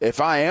if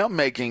I am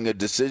making a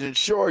decision,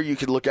 sure, you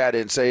could look at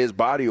it and say his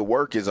body of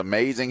work is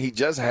amazing. He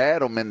just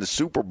had them in the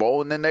Super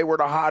Bowl, and then they were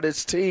the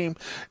hottest team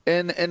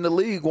in the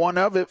league, one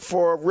of it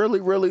for a really,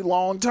 really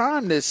long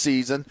time this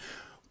season.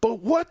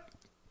 But what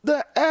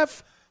the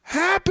F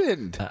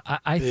happened?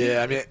 I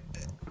think,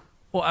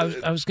 well,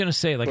 I was going to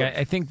say,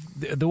 I think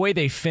the way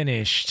they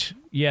finished,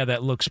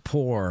 that looks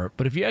poor.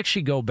 But if you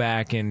actually go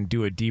back and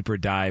do a deeper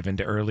dive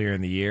into earlier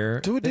in the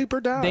year,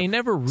 they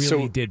never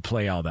really did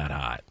play all that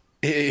hot.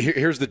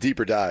 Here's the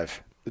deeper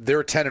dive.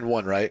 They're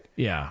 10-1, right?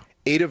 Yeah.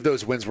 8 of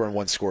those wins were in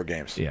one-score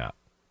games. Yeah.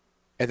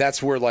 And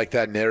that's where,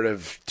 that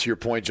narrative, to your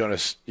point,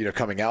 Jonas,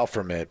 coming out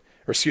from it,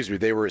 or excuse me,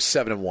 they were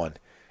 7-1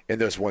 in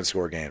those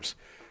one-score games.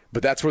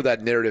 But that's where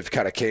that narrative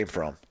kind of came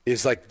from.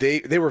 Is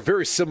they were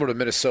very similar to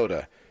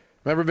Minnesota.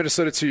 Remember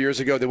Minnesota 2 years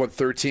ago? They won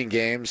 13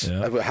 games.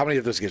 Yeah. How many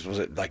of those games was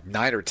it?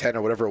 9 or 10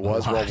 or whatever it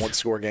was? Were all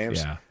one-score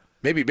games. Yeah.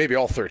 Maybe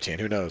all 13.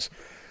 Who knows?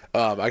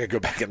 I could go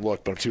back and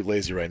look, but I'm too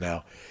lazy right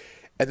now.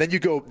 And then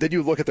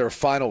you look at their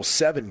final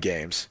 7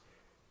 games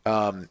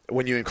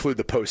when you include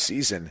the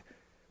postseason.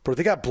 But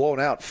they got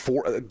blown out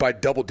by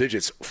double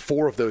digits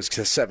 4 of those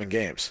 7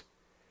 games.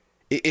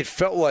 It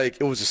felt like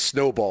it was a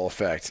snowball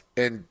effect.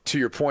 And to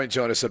your point,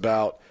 Jonas,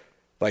 about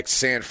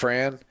San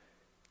Fran,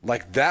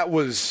 that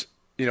was.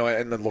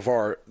 And then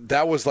LaVar,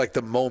 that was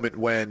the moment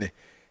when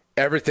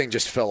everything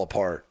just fell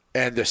apart.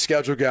 And the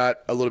schedule got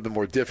a little bit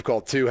more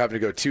difficult, too, having to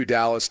go to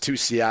Dallas, to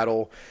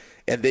Seattle,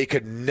 and they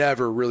could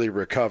never really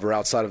recover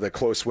outside of the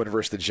close win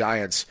versus the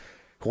Giants,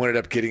 who ended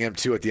up getting them,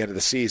 too, at the end of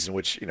the season,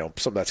 which,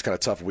 some of that's kind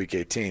of tough in Week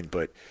 18.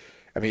 But,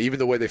 even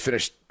the way they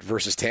finished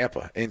versus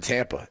Tampa,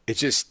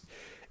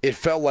 it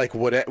felt like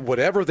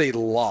whatever they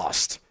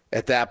lost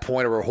at that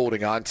point or were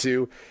holding on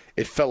to,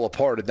 it fell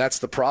apart. And that's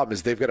the problem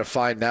is they've got to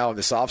find now in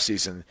this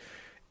offseason –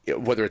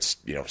 whether it's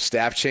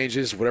staff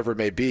changes, whatever it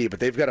may be,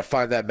 but they've got to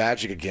find that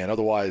magic again.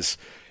 Otherwise,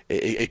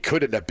 it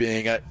could end up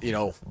being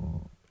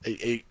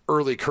a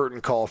early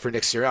curtain call for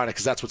Nick Sirianni,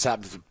 because that's what's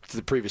happened to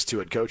the previous two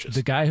head coaches.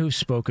 The guy who's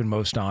spoken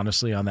most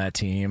honestly on that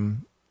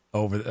team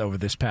over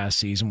this past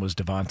season was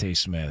Devontae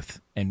Smith,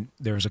 and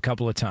there was a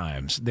couple of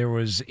times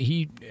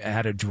he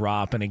had a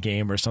drop in a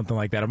game or something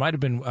like that. It might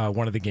have been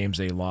one of the games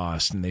they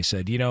lost, and they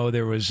said,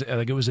 there was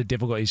it was a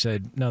difficult. He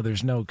said, "No,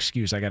 there's no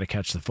excuse. I got to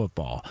catch the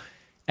football."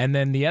 And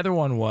then the other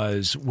one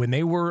was when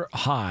they were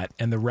hot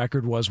and the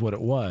record was what it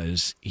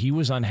was. He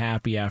was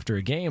unhappy after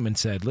a game and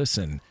said,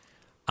 "Listen,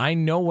 I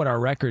know what our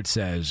record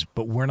says,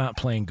 but we're not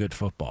playing good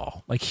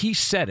football." Like, he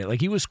said it.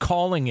 Like, he was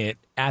calling it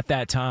at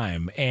that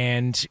time,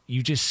 and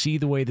you just see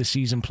the way the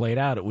season played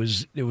out. It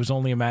was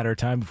only a matter of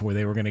time before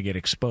they were going to get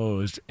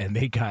exposed, and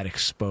they got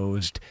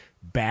exposed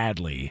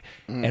badly.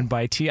 And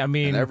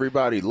and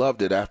everybody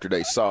loved it after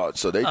they saw it,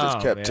 so they just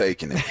kept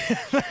taking it.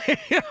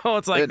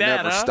 It's like it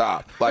that, never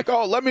stopped. Like,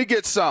 oh, let me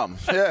get some.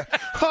 Yeah.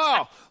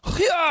 Oh,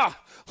 yeah.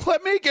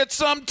 Let me get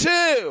some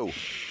too.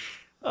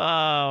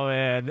 Oh,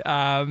 man.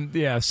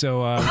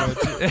 So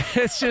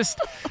it's just,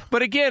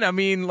 but again, I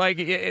mean, like,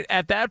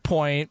 at that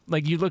point,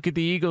 like, you look at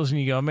the Eagles and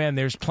you go, man,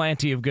 there's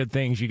plenty of good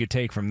things you could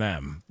take from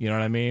them. You know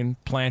what I mean?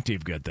 Plenty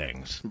of good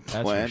things.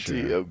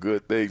 Plenty of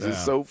good things. Yeah.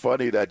 It's so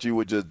funny that you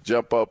would just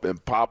jump up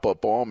and pop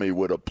up on me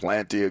with a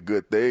plenty of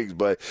good things.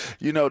 But,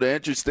 the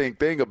interesting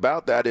thing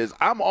about that is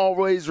I'm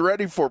always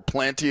ready for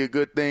plenty of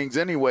good things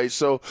anyway.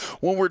 So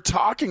when we're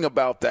talking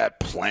about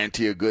that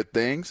plenty of good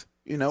things,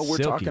 we're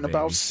talking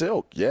about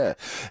Silk, yeah.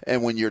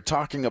 And when you're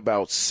talking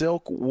about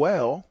Silk,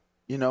 well,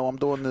 I'm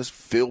doing this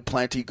Feel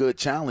Plenty Good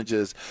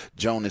challenges.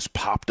 Jonas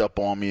popped up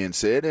on me and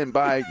said, and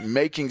by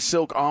making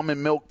Silk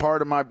almond milk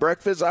part of my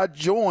breakfast, I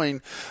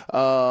join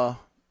the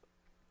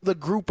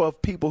group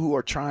of people who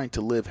are trying to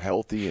live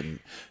healthy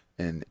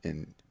and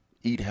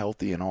eat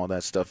healthy and all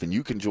that stuff. And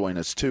you can join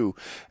us too,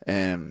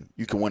 and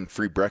you can win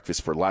free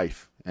breakfast for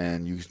life.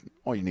 And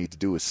all you need to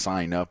do is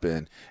sign up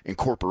and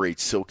incorporate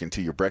Silk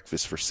into your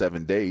breakfast for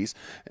 7 days,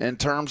 and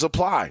terms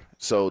apply.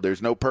 So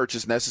there's no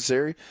purchase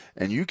necessary,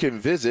 and you can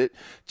visit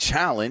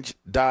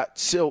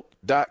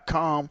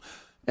challenge.silk.com,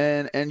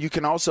 and you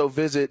can also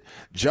visit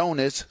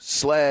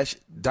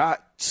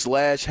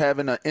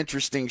Jonas/having an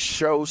interesting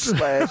show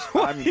 /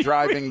 I'm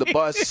driving the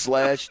bus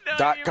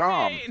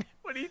 /.com.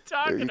 What are you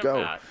talking about? There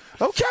you go.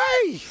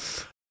 Okay.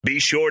 Be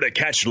sure to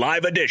catch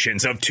live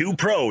editions of Two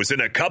Pros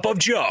and a Cup of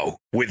Joe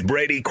with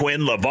Brady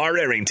Quinn, LaVar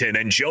Arrington,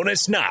 and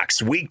Jonas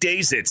Knox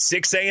weekdays at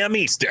 6 a.m.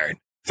 Eastern,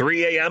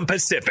 3 a.m.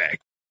 Pacific.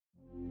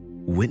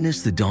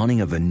 Witness the dawning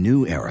of a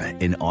new era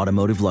in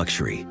automotive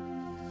luxury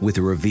with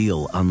a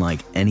reveal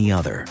unlike any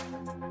other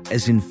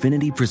as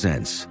Infiniti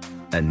presents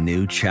a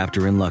new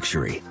chapter in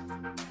luxury,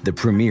 the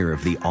premiere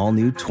of the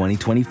all-new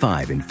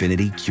 2025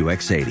 Infiniti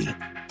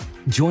QX80.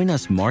 Join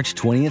us March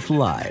 20th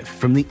live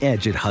from the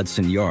Edge at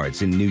Hudson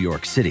Yards in New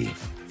York City,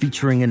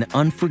 featuring an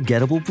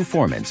unforgettable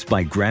performance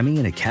by Grammy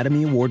and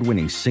Academy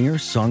Award-winning singer,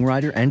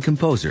 songwriter, and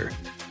composer,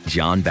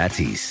 Jon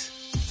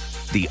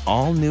Batiste. The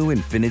all-new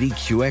Infiniti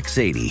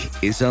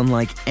QX80 is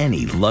unlike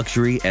any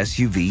luxury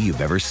SUV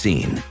you've ever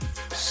seen.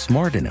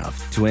 Smart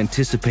enough to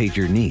anticipate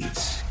your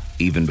needs,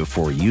 even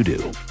before you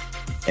do.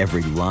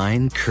 Every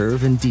line,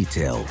 curve, and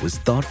detail was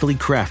thoughtfully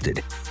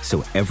crafted,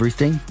 so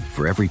everything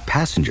for every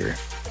passenger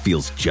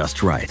feels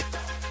just right.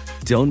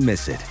 Don't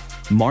miss it.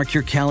 Mark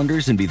your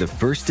calendars and be the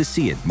first to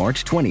see it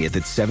March 20th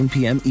at 7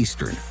 p.m.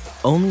 Eastern,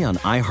 only on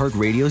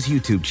iHeartRadio's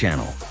YouTube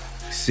channel.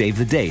 Save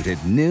the date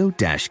at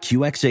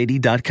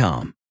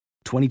new-QX80.com.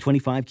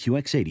 2025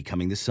 QX80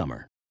 coming this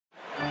summer.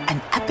 An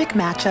epic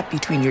matchup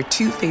between your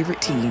two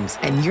favorite teams,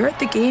 and you're at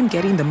the game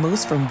getting the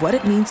most from what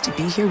it means to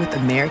be here with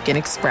American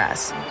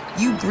Express.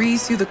 You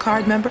breeze through the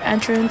card member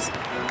entrance,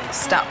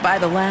 stop by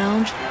the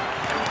lounge.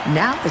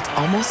 Now it's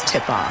almost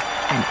tip-off,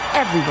 and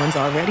everyone's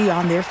already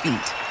on their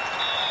feet.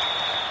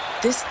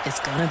 This is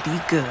gonna be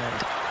good.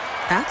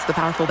 That's the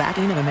powerful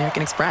backing of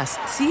American Express.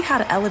 See how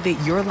to elevate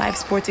your live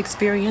sports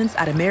experience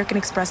at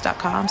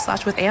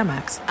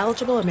americanexpress.com/withAmex.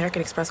 Eligible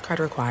American Express card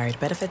required.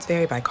 Benefits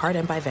vary by card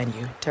and by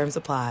venue. Terms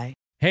apply.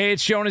 Hey,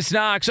 it's Jonas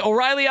Knox.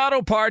 O'Reilly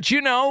Auto Parts,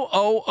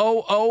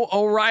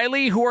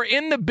 O'Reilly, who are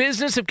in the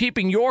business of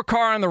keeping your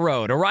car on the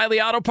road. O'Reilly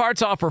Auto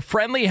Parts offer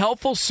friendly,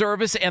 helpful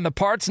service and the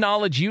parts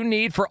knowledge you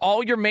need for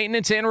all your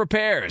maintenance and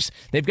repairs.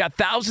 They've got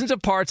thousands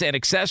of parts and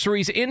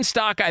accessories in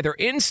stock, either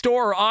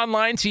in-store or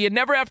online, so you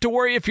never have to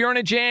worry if you're in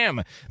a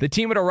jam. The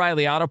team at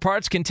O'Reilly Auto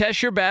Parts can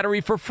test your battery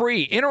for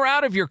free, in or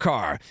out of your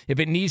car. If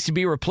it needs to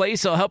be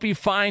replaced, they'll help you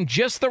find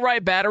just the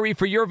right battery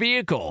for your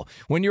vehicle.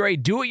 When you're a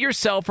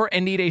do-it-yourselfer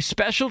and need a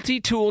specialty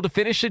tool to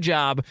finish the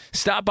job,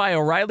 stop by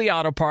O'Reilly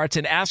Auto Parts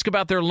and ask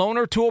about their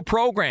loaner tool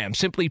program.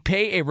 Simply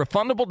pay a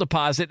refundable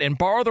deposit and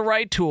borrow the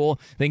right tool,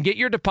 then get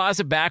your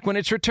deposit back when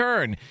it's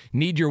returned.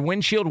 Need your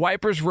windshield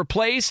wipers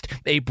replaced,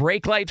 a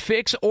brake light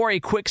fix, or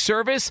a quick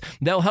service?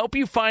 They'll help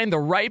you find the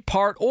right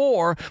part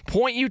or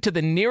point you to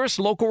the nearest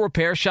local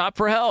repair shop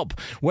for help.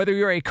 Whether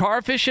you're a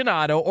car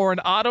aficionado or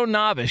an auto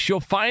novice, you'll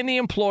find the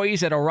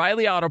employees at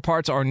O'Reilly Auto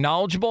Parts are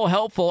knowledgeable,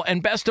 helpful,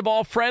 and best of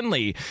all,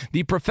 friendly.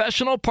 The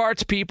professional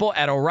parts people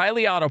at O'Reilly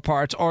O'Reilly Auto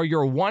Parts are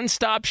your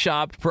one-stop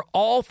shop for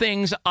all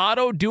things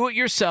auto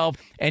do-it-yourself,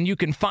 and you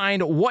can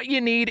find what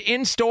you need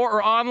in-store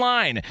or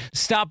online.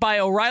 Stop by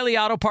O'Reilly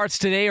Auto Parts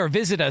today or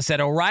visit us at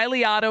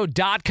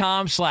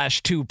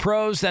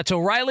O'ReillyAuto.com/2pros. That's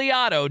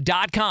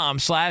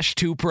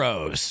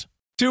O'ReillyAuto.com/2pros.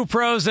 2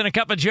 Pros and a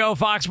Cup of Joe,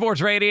 Fox Sports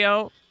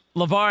Radio.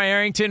 LaVar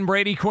Arrington,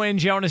 Brady Quinn,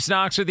 Jonas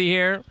Knox with you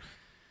here.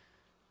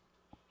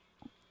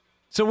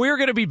 So we're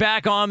going to be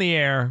back on the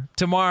air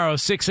tomorrow,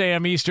 6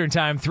 a.m. Eastern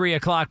Time, 3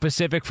 o'clock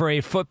Pacific, for a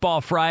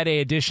Football Friday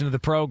edition of the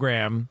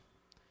program.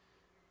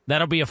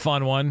 That'll be a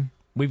fun one.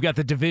 We've got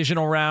the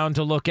divisional round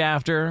to look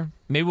after.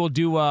 Maybe we'll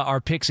do our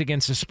picks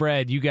against the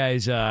spread. You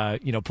guys,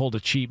 pulled a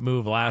cheap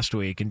move last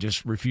week and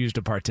just refused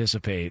to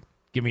participate.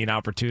 Give me an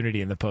opportunity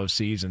in the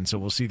postseason, so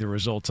we'll see the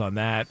results on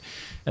that,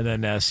 and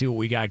then see what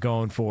we got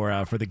going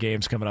for the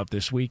games coming up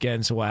this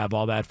weekend. So we'll have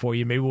all that for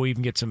you. Maybe we'll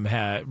even get some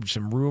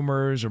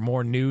rumors or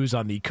more news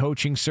on the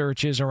coaching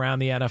searches around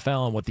the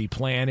NFL and what the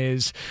plan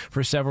is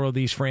for several of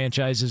these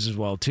franchises as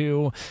well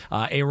too.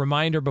 A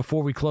reminder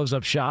before we close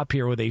up shop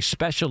here with a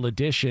special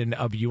edition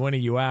of You In or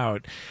You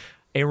Out.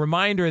 A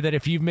reminder that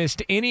if you've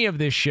missed any of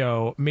this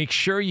show, make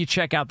sure you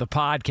check out the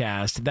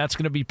podcast. That's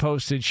going to be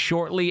posted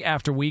shortly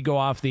after we go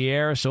off the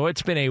air. So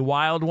it's been a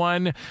wild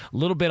one, a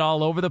little bit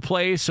all over the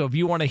place. So if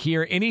you want to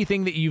hear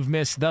anything that you've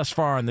missed thus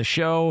far on the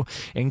show,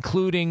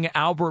 including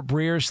Albert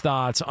Breer's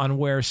thoughts on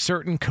where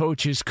certain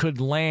coaches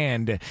could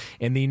land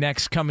in the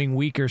next coming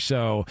week or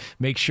so,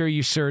 make sure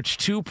you search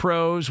 2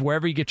 Pros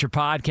wherever you get your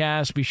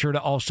podcast. Be sure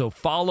to also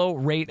follow,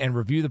 rate, and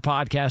review the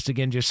podcast.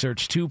 Again, just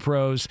search 2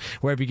 Pros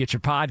wherever you get your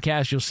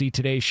podcast. You'll see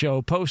today's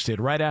show posted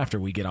right after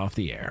we get off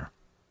the air.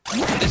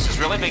 This is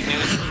really big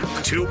news.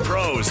 2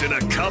 Pros and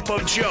a Cup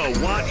of Joe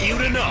want you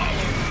to know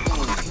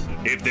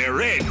if they're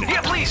in.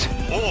 Yeah, please.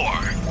 Or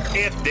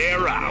if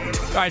they're out.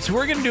 All right, so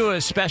we're going to do a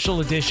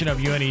special edition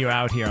of You In or You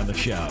Out here on the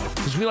show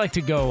because we like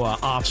to go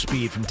off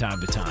speed from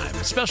time to time.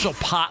 A special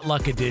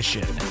potluck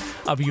edition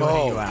of You In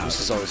or You Out. This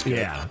is always good.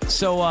 Yeah.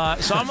 So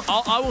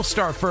I will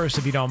start first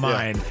if you don't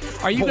mind.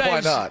 Yeah. Are you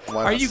guys? Why not?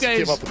 Why are not? you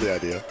guys? Came up with the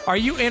idea. Are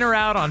you in or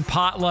out on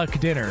potluck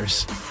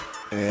dinners?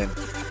 And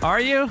are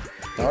you?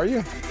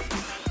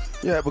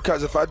 Yeah,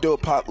 because if I do a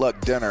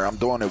potluck dinner, I'm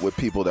doing it with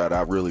people that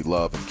I really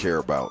love and care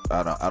about.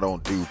 I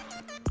don't do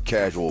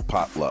casual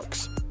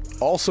potlucks.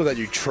 Also that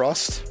you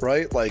trust,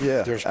 right? Like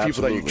there's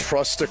people that you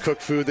trust to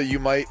cook food that you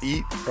might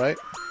eat, right?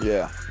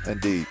 Yeah,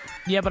 indeed.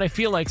 Yeah, but I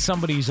feel like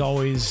somebody's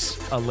always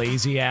a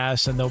lazy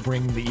ass and they'll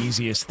bring the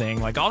easiest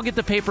thing. Like, I'll get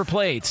the paper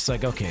plates. It's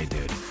like, okay,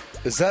 dude.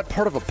 Is that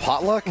part of a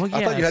potluck? Well, yeah,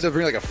 I thought you had to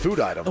bring like a food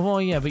item. Well,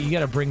 yeah, but you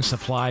got to bring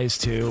supplies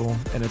too,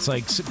 and it's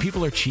like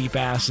people are cheap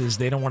asses.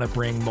 They don't want to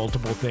bring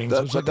multiple things.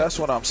 That's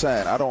what I'm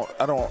saying. I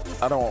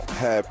don't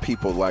have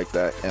people like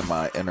that in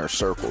my inner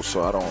circle,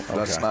 so I don't. Okay.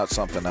 That's not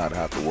something I'd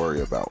have to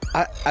worry about.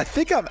 I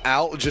think I'm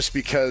out just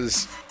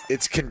because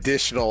it's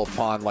conditional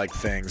upon like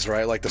things,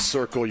 right? Like the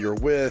circle you're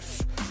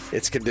with.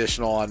 It's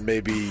conditional on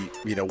maybe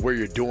where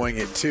you're doing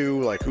it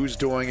to, like who's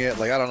doing it.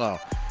 Like I don't know.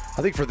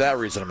 I think for that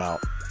reason I'm out.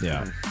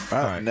 Yeah.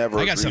 I've never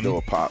agreed to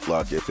a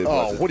potluck if it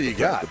wasn't what do you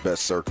got? The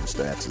best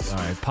circumstances. All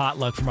right,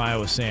 potluck from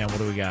Iowa Sam. What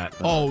do we got?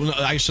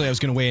 Actually, I was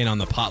going to weigh in on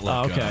the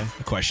potluck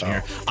question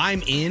here.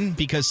 I'm in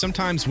because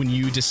sometimes when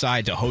you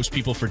decide to host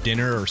people for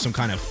dinner or some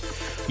kind of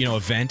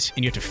event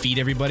and you have to feed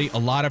everybody, a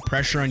lot of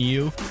pressure on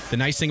you. The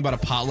nice thing about a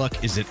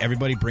potluck is that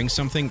everybody brings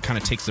something, kind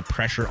of takes the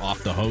pressure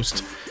off the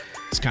host.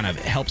 It's kind of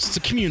helps. It's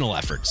a communal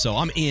effort. So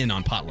I'm in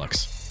on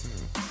potlucks.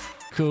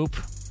 Coop,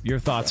 your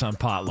thoughts on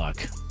potluck?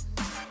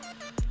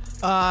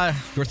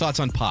 Your thoughts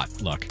on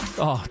potluck?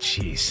 Oh,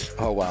 jeez.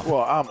 Oh, wow.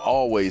 Well, I'm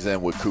always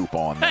in with Coop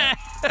on that.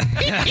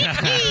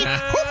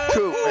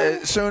 Coop,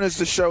 as soon as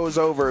the show is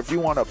over, if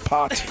you want a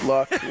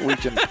potluck, we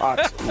can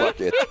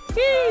potluck it.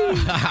 You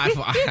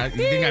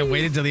think I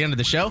waited till the end of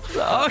the show? Okay.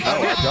 No,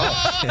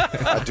 I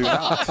don't. I do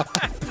not.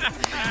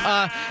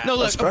 No,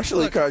 look,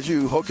 especially because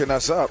you hooking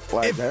us up.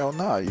 Like, hell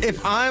no.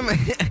 If I'm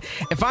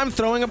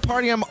throwing a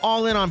party, I'm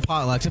all in on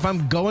potlucks. If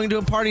I'm going to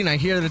a party and I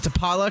hear that it's a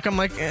potluck, I'm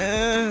like,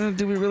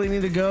 do we really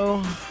need to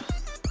go?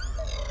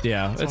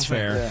 Yeah, that's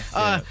fair.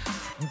 Yeah.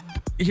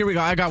 Here we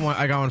go. I got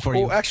one for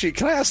you. Oh, actually,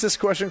 can I ask this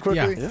question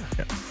quickly? Yeah.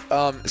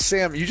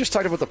 Sam, you just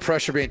talked about the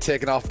pressure being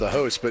taken off the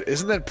host, but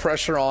isn't that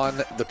pressure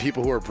on the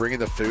people who are bringing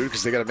the food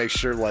because they got to make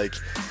sure like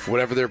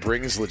whatever they're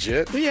bringing is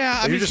legit?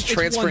 Yeah, you're just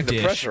transferring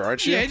the pressure,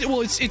 aren't you? Yeah,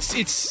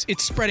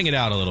 it's spreading it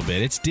out a little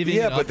bit. It's divvying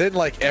it up. Yeah, but then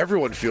like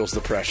everyone feels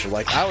the pressure.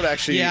 Like I would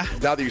actually,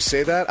 now that you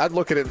say that, I'd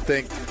look at it and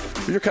think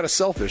you're kind of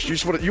selfish.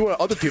 You want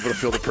other people to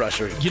feel the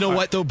pressure. You know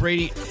what though,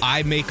 Brady?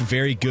 I make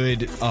very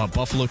good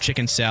buffalo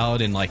chicken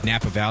salad and like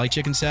Napa Valley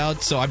chicken salad.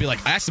 So I'd be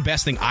like, that's the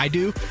best thing I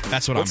do.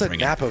 That's what What's I'm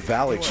bringing. What's a Napa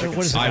Valley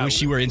chicken salad? I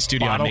wish you were in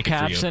studio. Bottle I'd make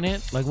caps it for you. in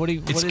it? Like what do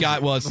you? It's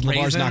got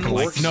LaVar's not gonna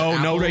like.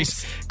 No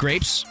race.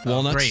 Grapes,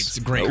 walnuts,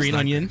 green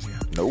onion,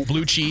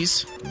 blue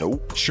cheese,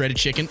 shredded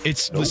chicken.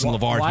 Listen,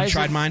 LaVar, have you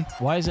tried mine?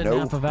 Why is it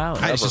Napa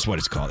Valley? That's just what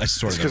it's called. That's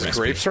sort of the because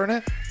recipe. grapes are in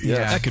it. Yeah,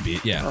 that could be.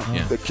 Yeah.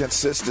 The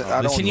consistent.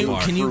 I don't.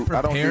 Can you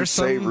I don't do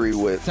savory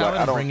with. Like,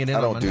 I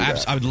don't do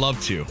that. I would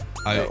love to.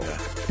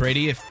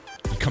 Brady, if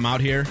you come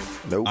out here,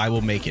 Nope. I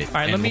will make it. All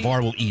right, and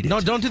LaVar will eat it.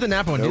 No, don't do the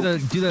Napa one.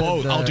 Nope. Do the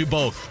both. I'll do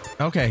both.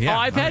 Okay, yeah. Oh,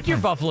 I've had your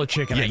buffalo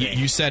chicken. Yeah, I think.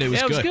 you said it was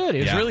It was good. good.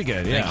 It was really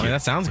good. Yeah, I mean,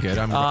 that sounds good.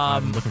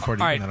 I'm looking forward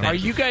to all eating right, that. are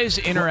you guys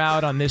in or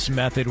out on this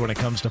method when it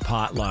comes to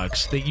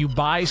potlucks? That you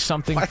buy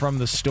something from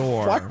the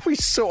store. Why are we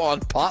so on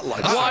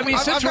potlucks? Well, I mean,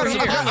 since we're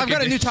here, I've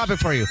got a new topic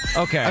for you.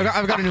 Okay,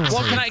 I've got a new one.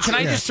 Well, for you. can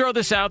I just throw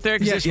this out there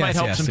because this might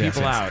help some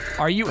people out?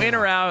 Are you in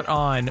or out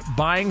on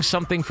buying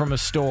something from a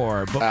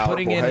store but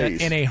putting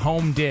it in a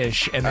home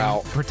dish and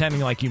then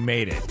pretending like you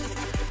made it?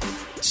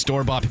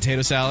 Store-bought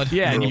potato salad?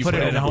 Yeah, and you put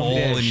it in a home bowl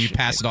dish. and you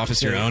pass it off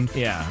as your own?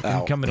 Yeah,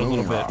 and come in a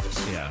little bit.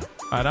 Yeah.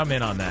 All right, I'm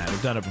in on that.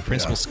 I've done it before.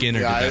 Principal Skinner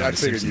did that. I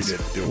figured you did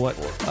do it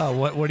before.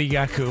 What do you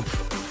got, Coop?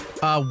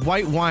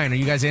 White wine. Are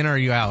you guys in or are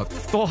you out?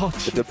 Oh,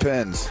 It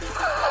depends.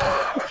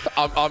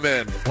 I'm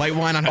in. White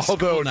wine on a Although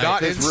school night.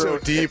 not in so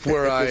deep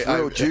where If it's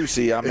real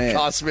juicy, I'm it in.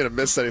 costs me to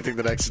miss anything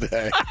the next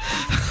day.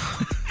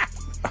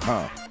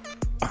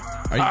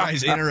 Are you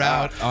guys in or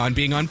out on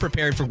being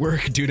unprepared for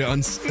work due to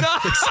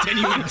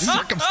extenuating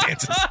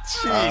circumstances?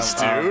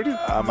 Jeez, dude.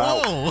 I'm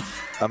out.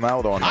 I'm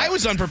out on that. I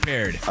was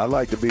unprepared. I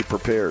like to be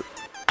prepared.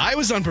 I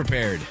was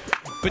unprepared.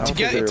 But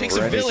together, it takes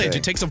a village. Anything.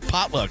 It takes a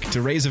potluck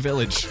to raise a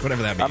village,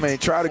 whatever that means. I mean,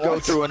 try to go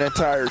through an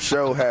entire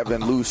show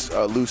having loose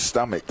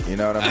stomach. You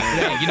know what I mean?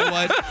 Yeah, you know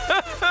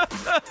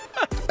what?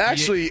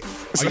 Actually,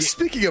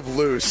 speaking of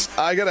loose,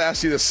 I got to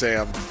ask you this,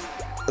 Sam.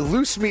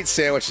 Loose meat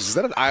sandwiches, is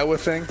that an Iowa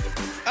thing?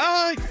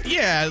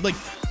 Yeah, like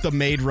the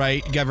Made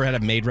Right. You ever had a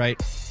Made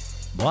Right?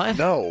 What?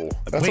 No.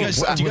 Do you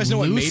guys know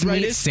what Made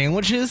Right is?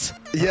 Sandwiches?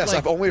 Yes,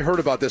 I've only heard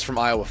about this from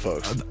Iowa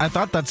folks. I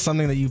thought that's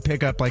something that you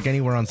pick up like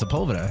anywhere on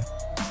Sepulveda.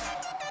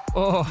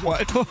 Oh,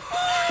 what?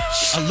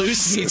 A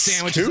loose meat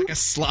sandwich is like a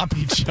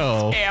sloppy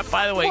Joe. Yeah,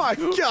 by the way, My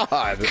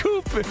God.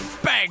 Coop,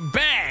 bang,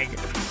 bang.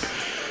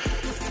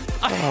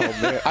 Oh,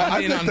 man.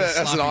 I think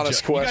that's an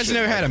honest question. You guys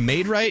never had a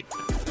Made Right?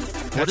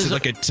 What is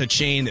like it's a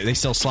chain. They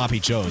sell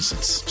sloppy joes.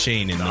 It's a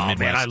chain in the Midwest.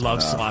 Man, I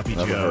love sloppy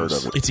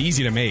joes. It's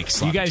easy to make.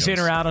 You guys in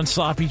or out on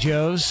sloppy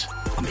joes?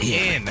 I'm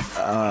in.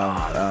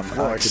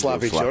 More like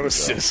sloppy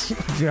Jonases.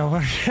 You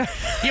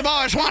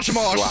boys want some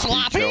more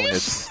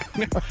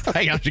sloppies?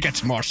 Hey, you got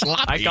some more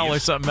sloppies. I call her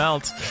something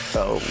else.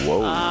 Oh,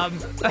 whoa.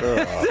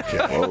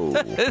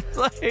 Okay. It's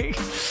like,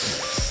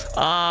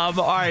 all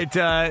right.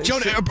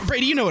 Jonah,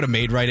 Brady, you know what a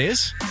Made Right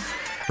is?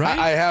 Right?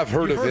 I have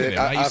heard of it.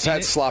 Right? I've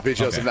had sloppy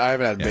joes, and I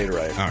haven't had Made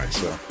Right. All right.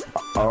 So,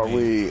 Are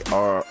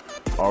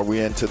we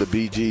into the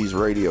BG's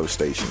radio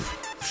station?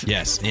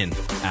 Yes, in.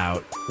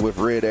 Out. With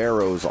red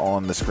arrows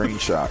on the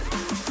screenshot.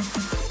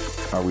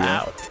 Are we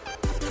out?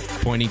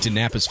 Pointing to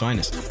Napa's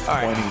finest. All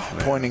right.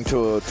 Pointing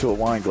to a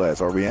wine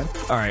glass. Are we in?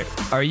 All right.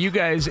 Are you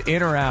guys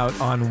in or out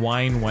on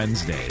Wine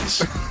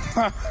Wednesdays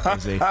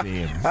as a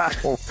theme?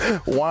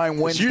 Wine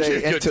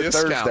Wednesday into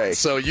Thursday.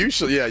 So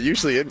usually in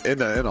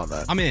on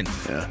that. I'm in.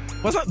 Yeah.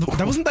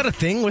 Wasn't that a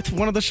thing with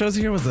one of the shows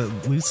here? Was it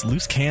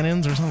loose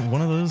cannons or something?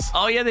 One of those?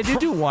 Oh yeah, they did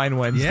do Wine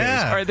Wednesdays.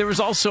 Yeah. All right, there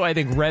was also I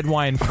think Red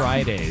Wine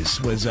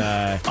Fridays was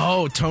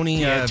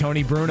Tony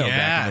Tony Bruno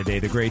back in the day,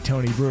 the great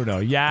Tony Bruno.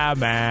 Yeah,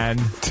 man.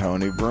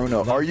 Tony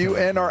Bruno. Are you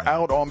in or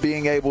out on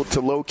being able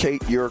to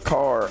locate your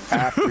car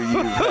after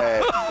you've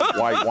had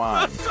white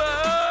wine?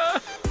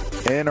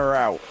 In or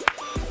out?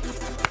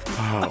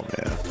 Oh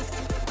man.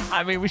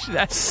 I mean, we should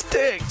ask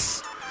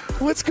Sticks.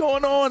 What's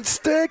going on,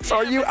 Sticks?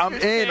 Are you? I'm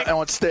in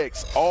on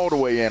Sticks. All the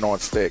way in on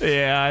Sticks.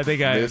 Yeah, I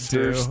think I am Mr.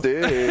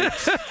 too.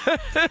 Sticks.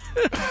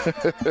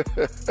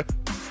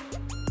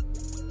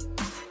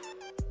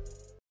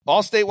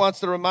 Allstate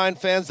wants to remind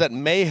fans that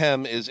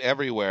mayhem is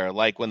everywhere,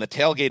 like when the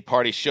tailgate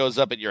party shows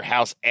up at your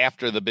house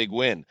after the big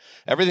win.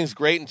 Everything's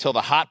great until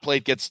the hot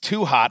plate gets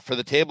too hot for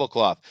the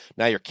tablecloth.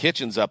 Now your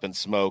kitchen's up in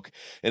smoke.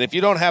 And if you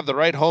don't have the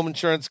right home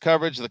insurance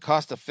coverage, the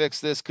cost to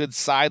fix this could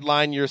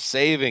sideline your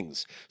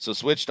savings. So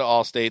switch to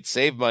Allstate,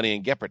 save money,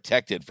 and get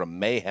protected from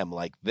mayhem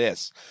like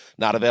this.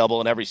 Not available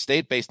in every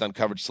state based on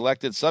coverage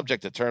selected,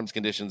 subject to terms,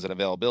 conditions, and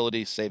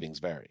availability. Savings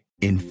vary.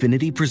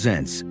 Infinity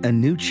presents a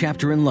new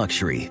chapter in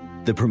luxury,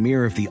 the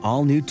premiere of the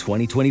all-new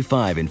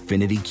 2025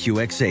 Infinity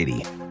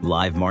QX80,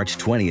 live March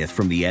 20th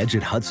from the Edge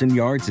at Hudson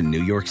Yards in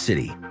New York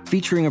City,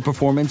 featuring a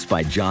performance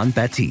by John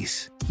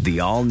Batiste. The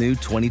all-new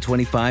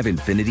 2025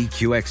 Infinity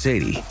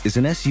QX80 is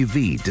an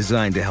SUV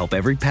designed to help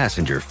every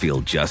passenger feel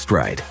just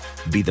right.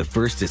 Be the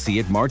first to see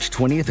it March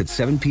 20th at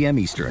 7 p.m.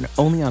 Eastern,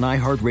 only on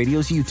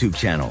iHeartRadio's YouTube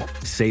channel.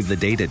 Save the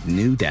date at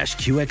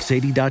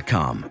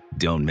new-QX80.com.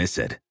 Don't miss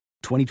it.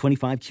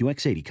 2025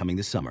 QX80 coming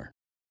this summer.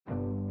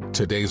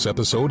 Today's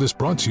episode is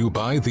brought to you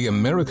by the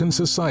American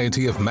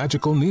Society of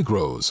Magical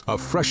Negroes, a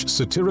fresh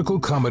satirical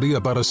comedy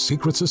about a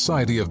secret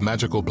society of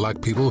magical black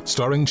people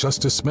starring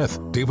Justice Smith,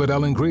 David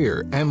Allen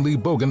Greer, Ann Lee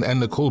Bogan, and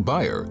Nicole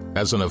Byer.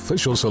 As an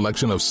official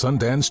selection of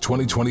Sundance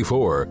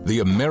 2024, the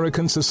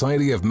American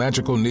Society of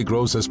Magical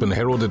Negroes has been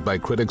heralded by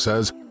critics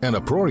as an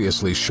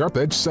uproariously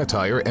sharp-edged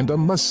satire and a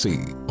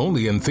must-see.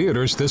 Only in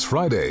theaters this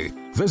Friday.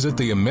 Visit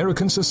the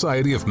American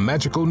Society of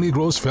Magical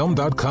Negroes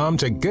Film.com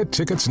to get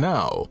tickets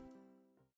now.